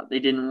 They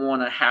didn't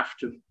want to have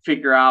to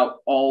figure out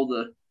all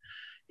the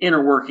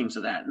inner workings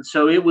of that. And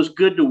so it was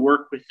good to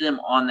work with them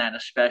on that,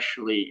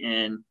 especially.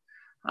 And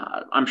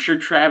I'm sure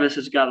Travis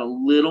has got a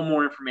little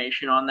more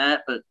information on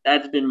that, but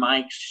that's been my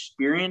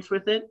experience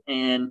with it.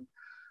 And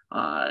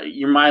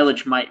your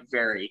mileage might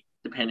vary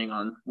depending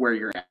on where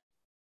you're at.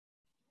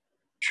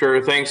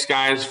 Sure. Thanks,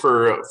 guys,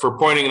 for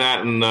pointing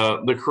that in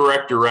the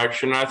correct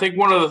direction. I think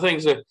one of the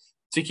things that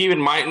to keep in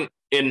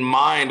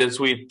mind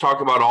as we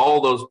talk about all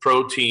those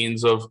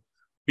proteins of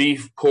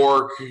beef,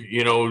 pork,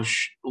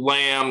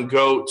 lamb,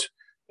 goat,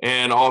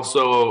 and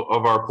also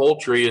of our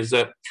poultry is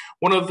that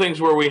one of the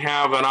things where we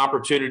have an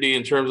opportunity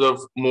in terms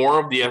of more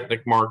of the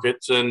ethnic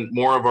markets and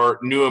more of our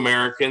new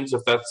Americans,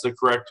 if that's the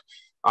correct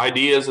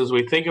ideas as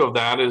we think of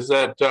that, is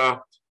that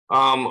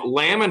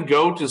lamb and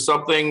goat is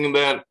something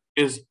that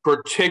is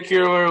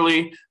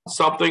particularly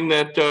something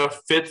that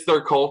fits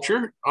their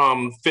culture,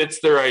 fits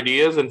their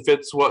ideas, and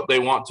fits what they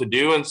want to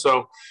do. And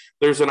so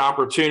there's an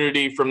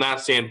opportunity from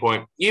that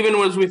standpoint. Even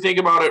as we think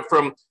about it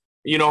from,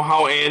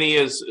 how Annie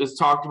has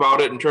talked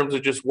about it in terms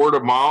of just word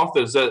of mouth,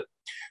 is that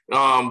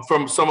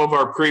from some of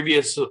our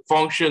previous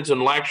functions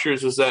and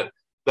lectures, is that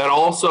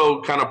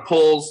also kind of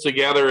pulls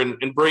together and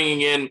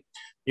bringing in,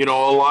 a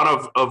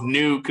lot of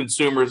new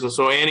consumers. And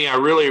so, Annie, I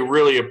really,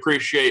 really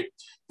appreciate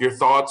your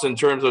thoughts in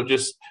terms of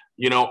just,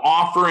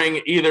 offering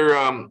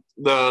either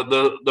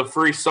the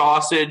free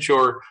sausage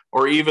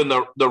or even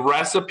the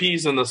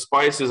recipes and the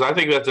spices. I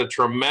think that's a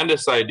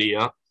tremendous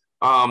idea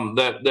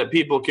that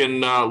people can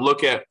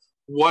look at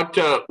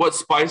what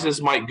spices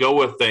might go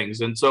with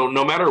things. And so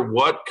no matter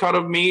what cut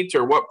of meat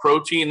or what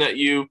protein that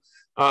you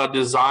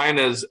design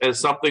as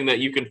something that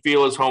you can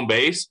feel as home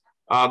base,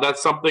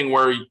 that's something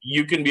where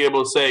you can be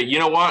able to say, you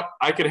know what,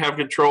 I can have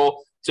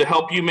control to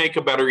help you make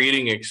a better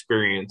eating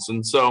experience.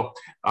 And so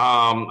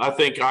I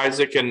think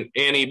Isaac and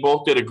Annie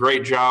both did a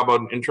great job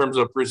in terms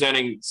of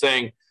presenting,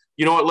 saying,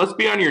 you know what, let's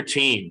be on your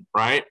team,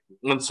 right?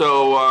 And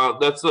so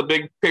that's the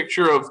big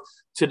picture of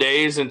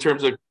today's in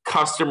terms of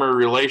customer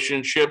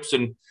relationships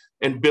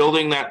and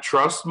building that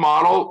trust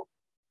model,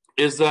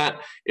 is that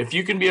if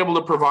you can be able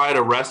to provide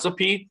a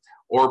recipe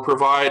or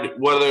provide,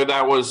 whether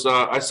that was,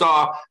 I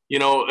saw,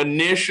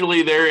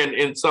 initially there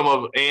in some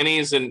of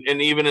Annie's, and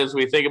even as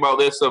we think about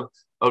this of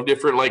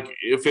different, like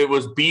if it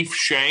was beef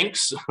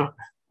shanks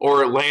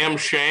or lamb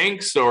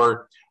shanks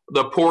or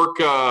the pork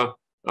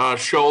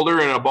shoulder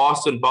and a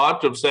Boston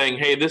butt, of saying,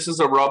 hey, this is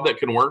a rub that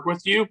can work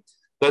with you.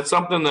 That's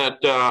something that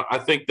I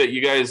think that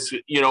you guys,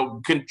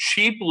 can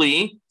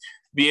cheaply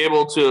be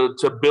able to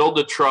build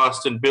the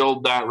trust and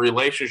build that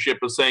relationship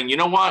of saying, you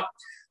know what,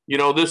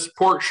 this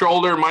pork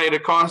shoulder might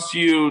have cost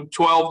you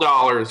 $12,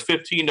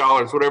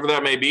 $15, whatever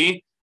that may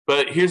be.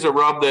 But here's a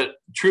rub that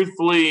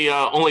truthfully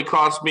only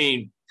cost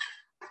me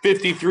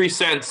 53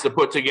 cents to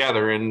put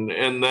together.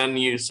 And then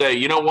you say,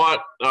 you know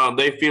what,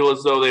 they feel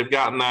as though they've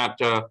gotten that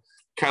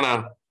kind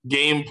of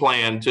game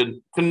plan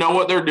to know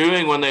what they're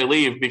doing when they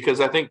leave. Because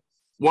I think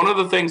one of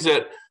the things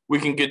that we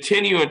can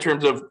continue in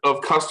terms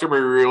of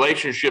customer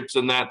relationships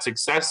and that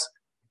success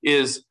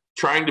is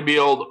trying to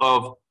build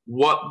of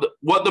what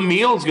the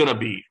meal is going to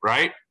be,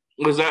 right?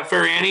 Was that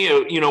fair, Annie?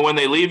 When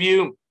they leave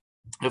you,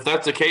 if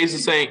that's the case,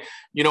 is saying,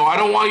 I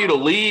don't want you to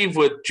leave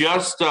with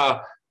just,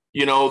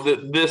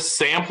 this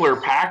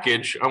sampler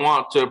package. I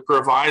want to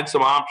provide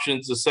some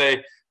options to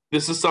say,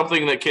 this is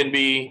something that can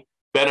be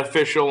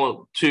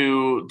beneficial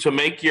to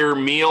make your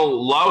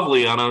meal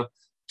lovely on a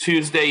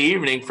Tuesday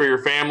evening for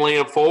your family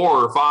of 4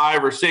 or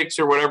 5 or 6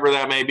 or whatever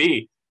that may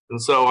be.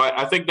 And so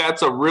I think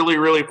that's a really,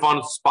 really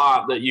fun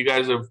spot that you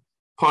guys have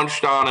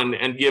punched on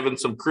and given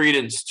some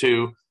credence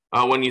to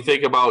when you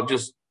think about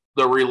just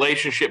the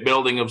relationship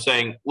building of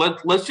saying,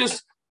 let's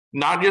just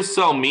not just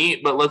sell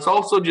meat, but let's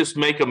also just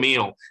make a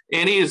meal.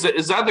 Annie, is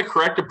that the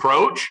correct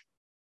approach?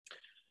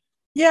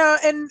 Yeah,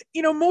 and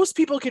most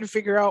people can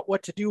figure out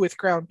what to do with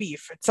ground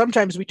beef. And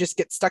sometimes we just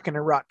get stuck in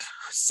a rut.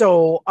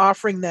 So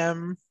offering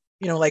them,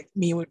 like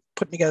me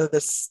putting together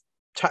this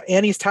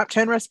Annie's top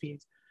 10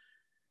 recipes,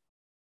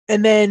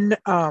 and then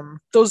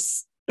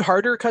those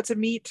harder cuts of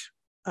meat,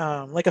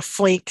 like a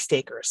flank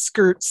steak or a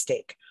skirt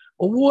steak.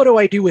 Well, what do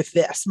I do with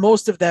this?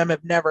 Most of them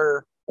have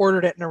never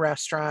ordered it in a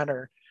restaurant,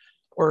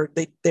 or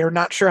they're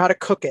not sure how to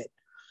cook it.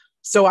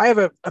 So I have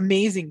an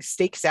amazing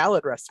steak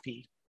salad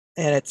recipe,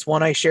 and it's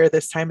one I share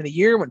this time of the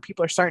year when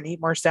people are starting to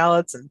eat more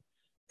salads, and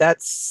that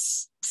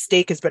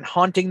steak has been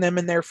haunting them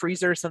in their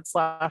freezer since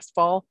last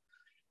fall.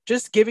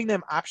 Just giving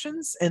them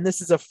options, and this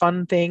is a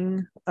fun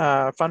thing,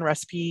 fun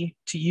recipe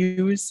to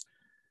use,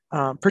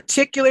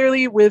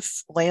 particularly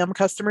with lamb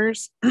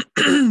customers.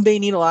 They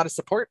need a lot of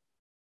support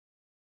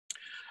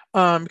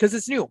because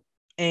it's new,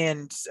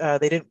 and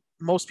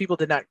most people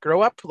did not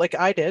grow up like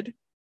I did,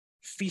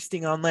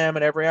 feasting on lamb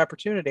at every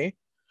opportunity.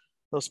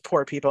 Those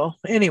poor people.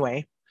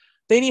 Anyway,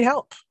 they need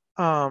help.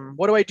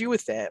 What do I do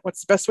with it? What's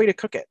the best way to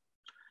cook it?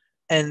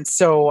 And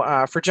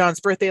so for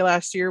John's birthday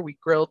last year, we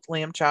grilled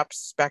lamb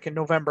chops back in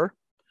November,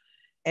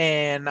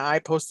 and I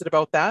posted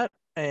about that.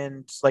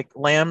 And like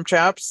lamb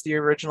chops, the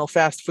original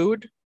fast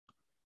food,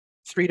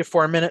 3 to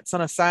 4 minutes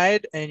on a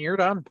side, and you're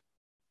done.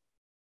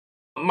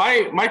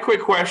 My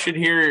quick question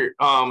here,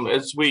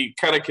 as we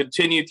kind of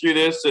continue through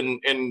this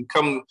and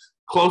come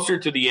closer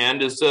to the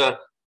end, is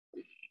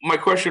my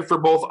question for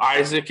both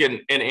Isaac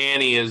and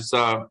Annie is,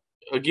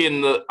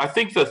 again, I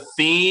think the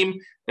theme,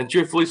 and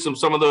truthfully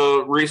some of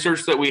the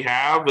research that we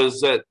have, is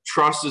that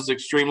trust is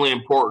extremely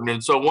important.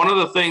 And so one of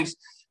the things,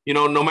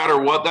 no matter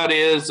what that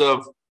is,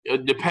 of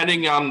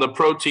depending on the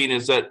protein,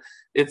 is that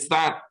it's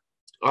that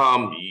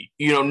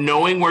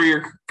knowing where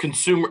your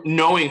consumer,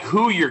 knowing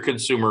who your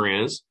consumer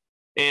is,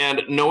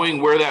 and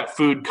knowing where that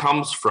food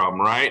comes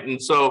from, right?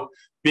 And so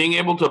being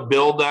able to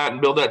build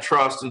that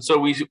trust. And so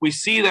we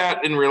see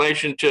that in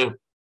relation to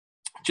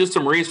just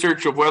some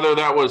research of whether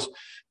that was,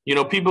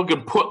 people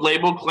can put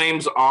label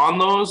claims on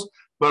those,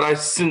 but I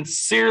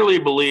sincerely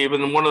believe,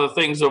 and one of the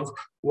things of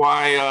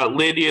why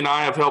Lindy and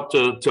I have helped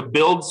to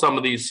build some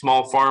of these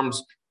small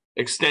farms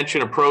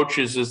extension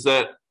approaches, is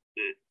that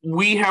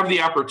we have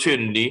the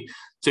opportunity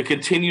to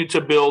continue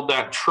to build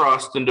that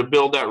trust and to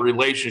build that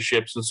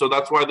relationships. And so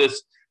that's why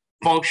this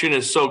function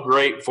is so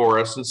great for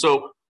us. And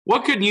so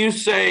what could you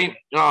say?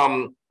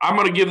 I'm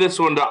going to give this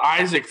one to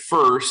Isaac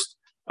first,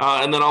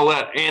 and then I'll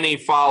let Annie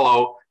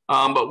follow.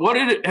 But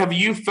what have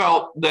you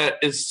felt that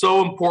is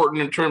so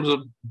important in terms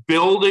of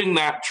building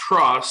that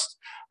trust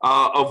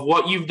of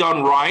what you've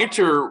done right,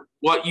 or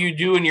what you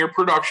do in your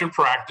production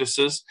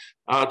practices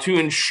to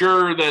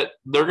ensure that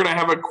they're going to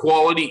have a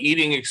quality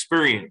eating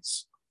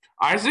experience?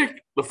 Isaac,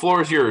 the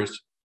floor is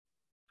yours.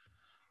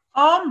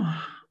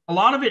 A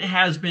lot of it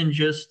has been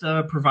just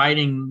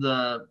providing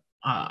the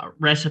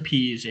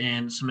recipes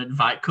and some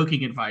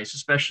cooking advice,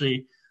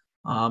 especially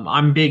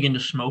I'm big into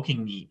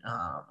smoking meat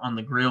on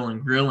the grill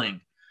and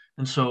grilling.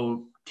 And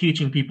so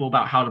teaching people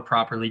about how to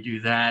properly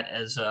do that,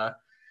 as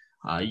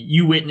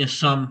you witnessed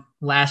some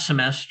last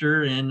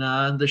semester in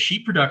the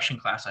sheep production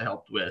class I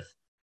helped with.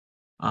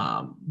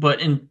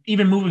 But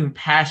even moving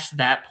past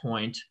that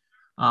point,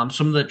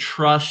 some of the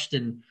trust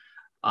and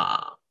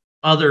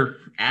other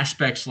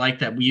aspects like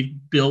that we've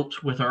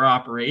built with our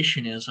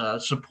operation is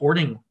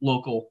supporting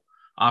local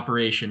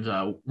operations.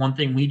 One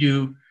thing we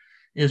do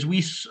is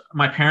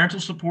my parents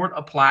will support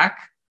a plaque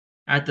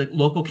at the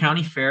local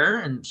county fair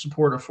and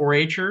support a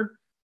 4-H'er,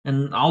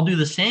 and I'll do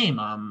the same.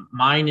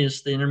 Mine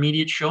is the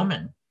Intermediate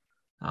Showman.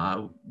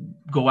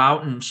 Go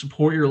out and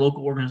support your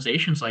local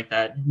organizations like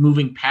that,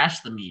 moving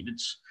past the meat.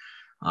 It's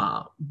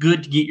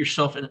good to get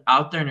yourself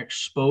out there and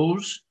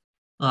expose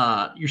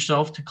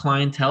yourself to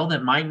clientele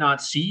that might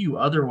not see you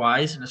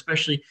otherwise, and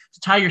especially to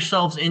tie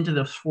yourselves into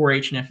the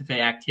 4-H and FFA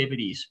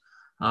activities,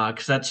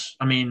 because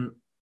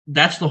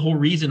that's the whole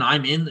reason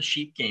I'm in the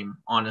sheep game,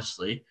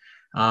 honestly.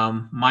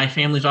 My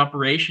family's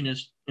operation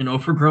is an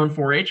overgrown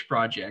 4-H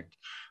project.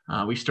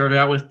 We started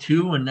out with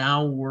 2, and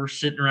now we're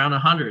sitting around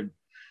 100.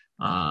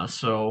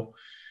 So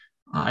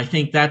I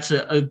think that's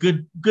a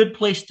good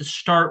place to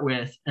start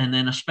with, and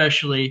then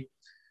especially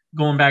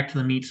going back to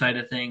the meat side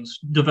of things,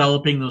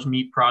 developing those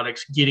meat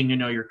products, getting to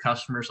know your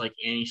customers, like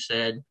Annie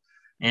said,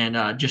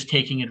 and just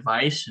taking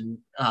advice and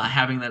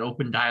having that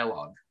open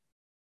dialogue.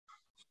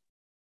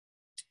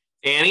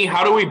 Annie,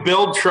 how do we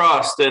build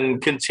trust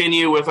and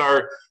continue with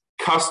our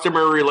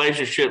customer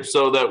relationships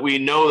so that we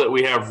know that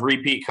we have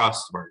repeat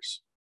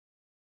customers?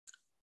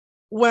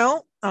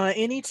 Well,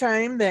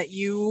 anytime that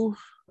you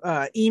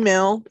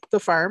email the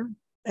farm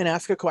and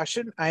ask a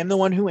question, I'm the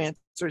one who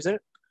answers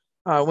it.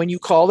 When you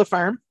call the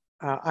farm,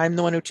 I'm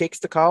the one who takes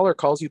the call or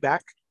calls you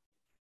back.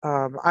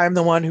 I'm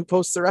the one who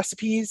posts the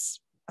recipes.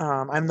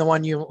 I'm the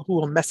one who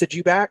will message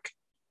you back.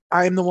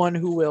 I'm the one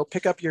who will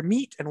pick up your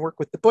meat and work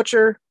with the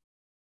butcher.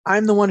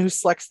 I'm the one who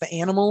selects the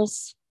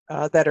animals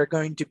that are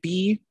going to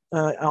be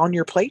on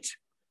your plate.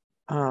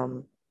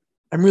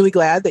 I'm really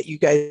glad that you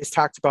guys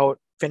talked about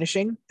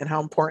finishing and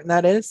how important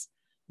that is.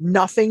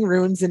 Nothing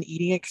ruins an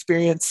eating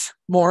experience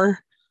more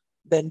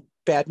than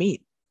bad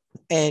meat.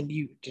 And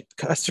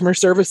customer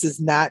service is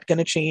not going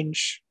to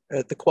change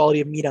the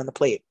quality of meat on the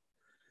plate.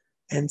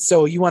 And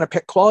so you want to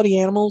pick quality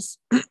animals,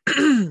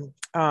 and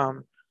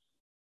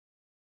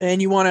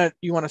you want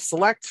to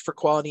select for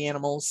quality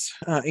animals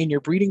in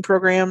your breeding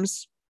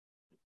programs.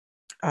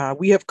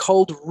 We have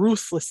culled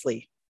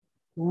ruthlessly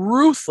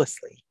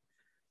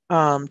to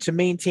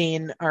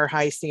maintain our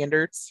high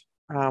standards.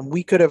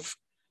 We could have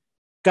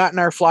gotten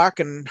our flock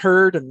and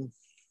herd and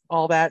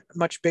all that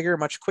much bigger,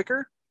 much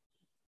quicker.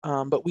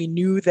 But we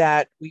knew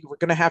that we were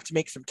going to have to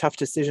make some tough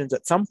decisions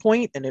at some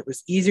point, and it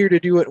was easier to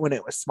do it when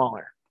it was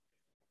smaller.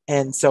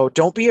 And so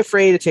don't be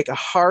afraid to take a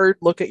hard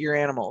look at your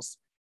animals.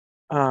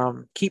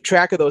 Keep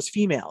track of those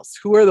females.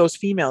 Who are those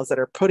females that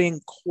are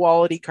putting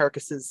quality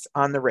carcasses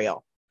on the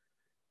rail?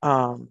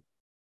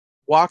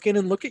 Walk in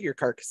and look at your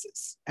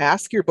carcasses.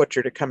 Ask your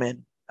butcher to come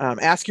in.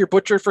 Ask your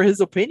butcher for his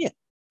opinion,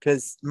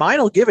 because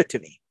mine will give it to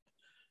me.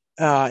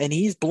 And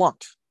he's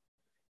blunt.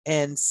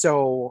 And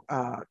so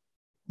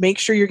make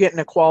sure you're getting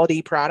a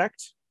quality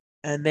product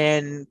and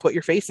then put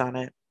your face on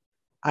it.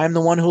 I'm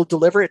the one who will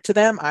deliver it to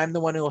them. I'm the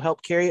one who will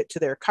help carry it to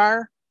their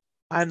car.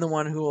 I'm the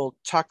one who will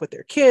talk with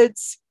their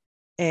kids.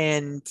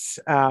 And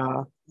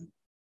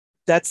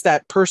that's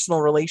that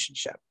personal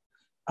relationship.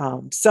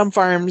 Some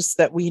farms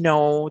that we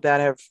know that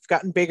have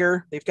gotten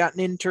bigger, they've gotten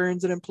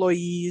interns and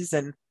employees,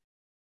 and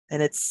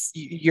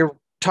you're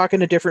talking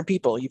to different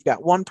people. You've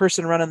got one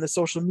person running the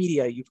social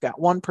media. You've got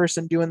one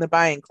person doing the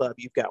buying club.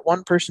 You've got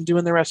one person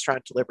doing the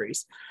restaurant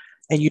deliveries,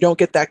 and you don't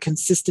get that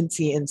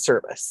consistency in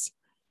service.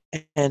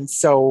 And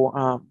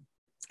so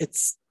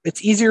it's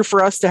easier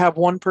for us to have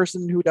one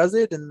person who does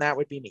it, and that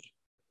would be me.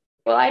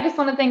 Well, I just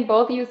want to thank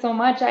both of you so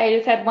much. I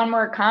just had one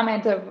more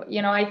comment of,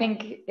 I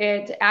think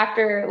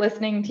after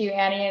listening to you,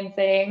 Annie, and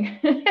saying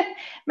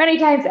many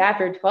times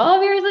after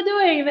 12 years of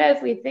doing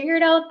this, we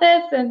figured out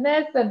this, and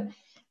that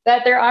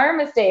there are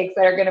mistakes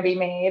that are going to be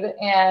made,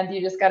 and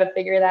you just got to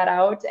figure that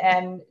out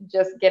and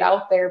just get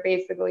out there,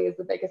 basically, is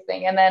the biggest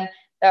thing. And then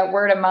that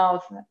word of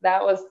mouth,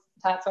 that was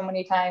taught so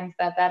many times,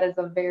 that is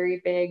a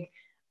very big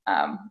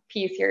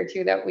piece here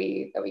too, that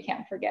we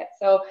can't forget.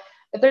 So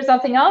if there's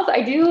something else,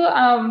 I do,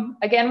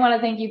 again, want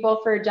to thank you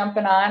both for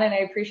jumping on, and I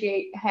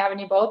appreciate having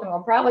you both, and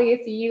we'll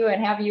probably see you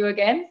and have you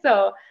again.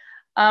 So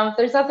if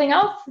there's something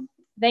else,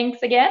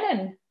 thanks again,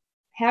 and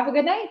have a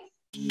good night.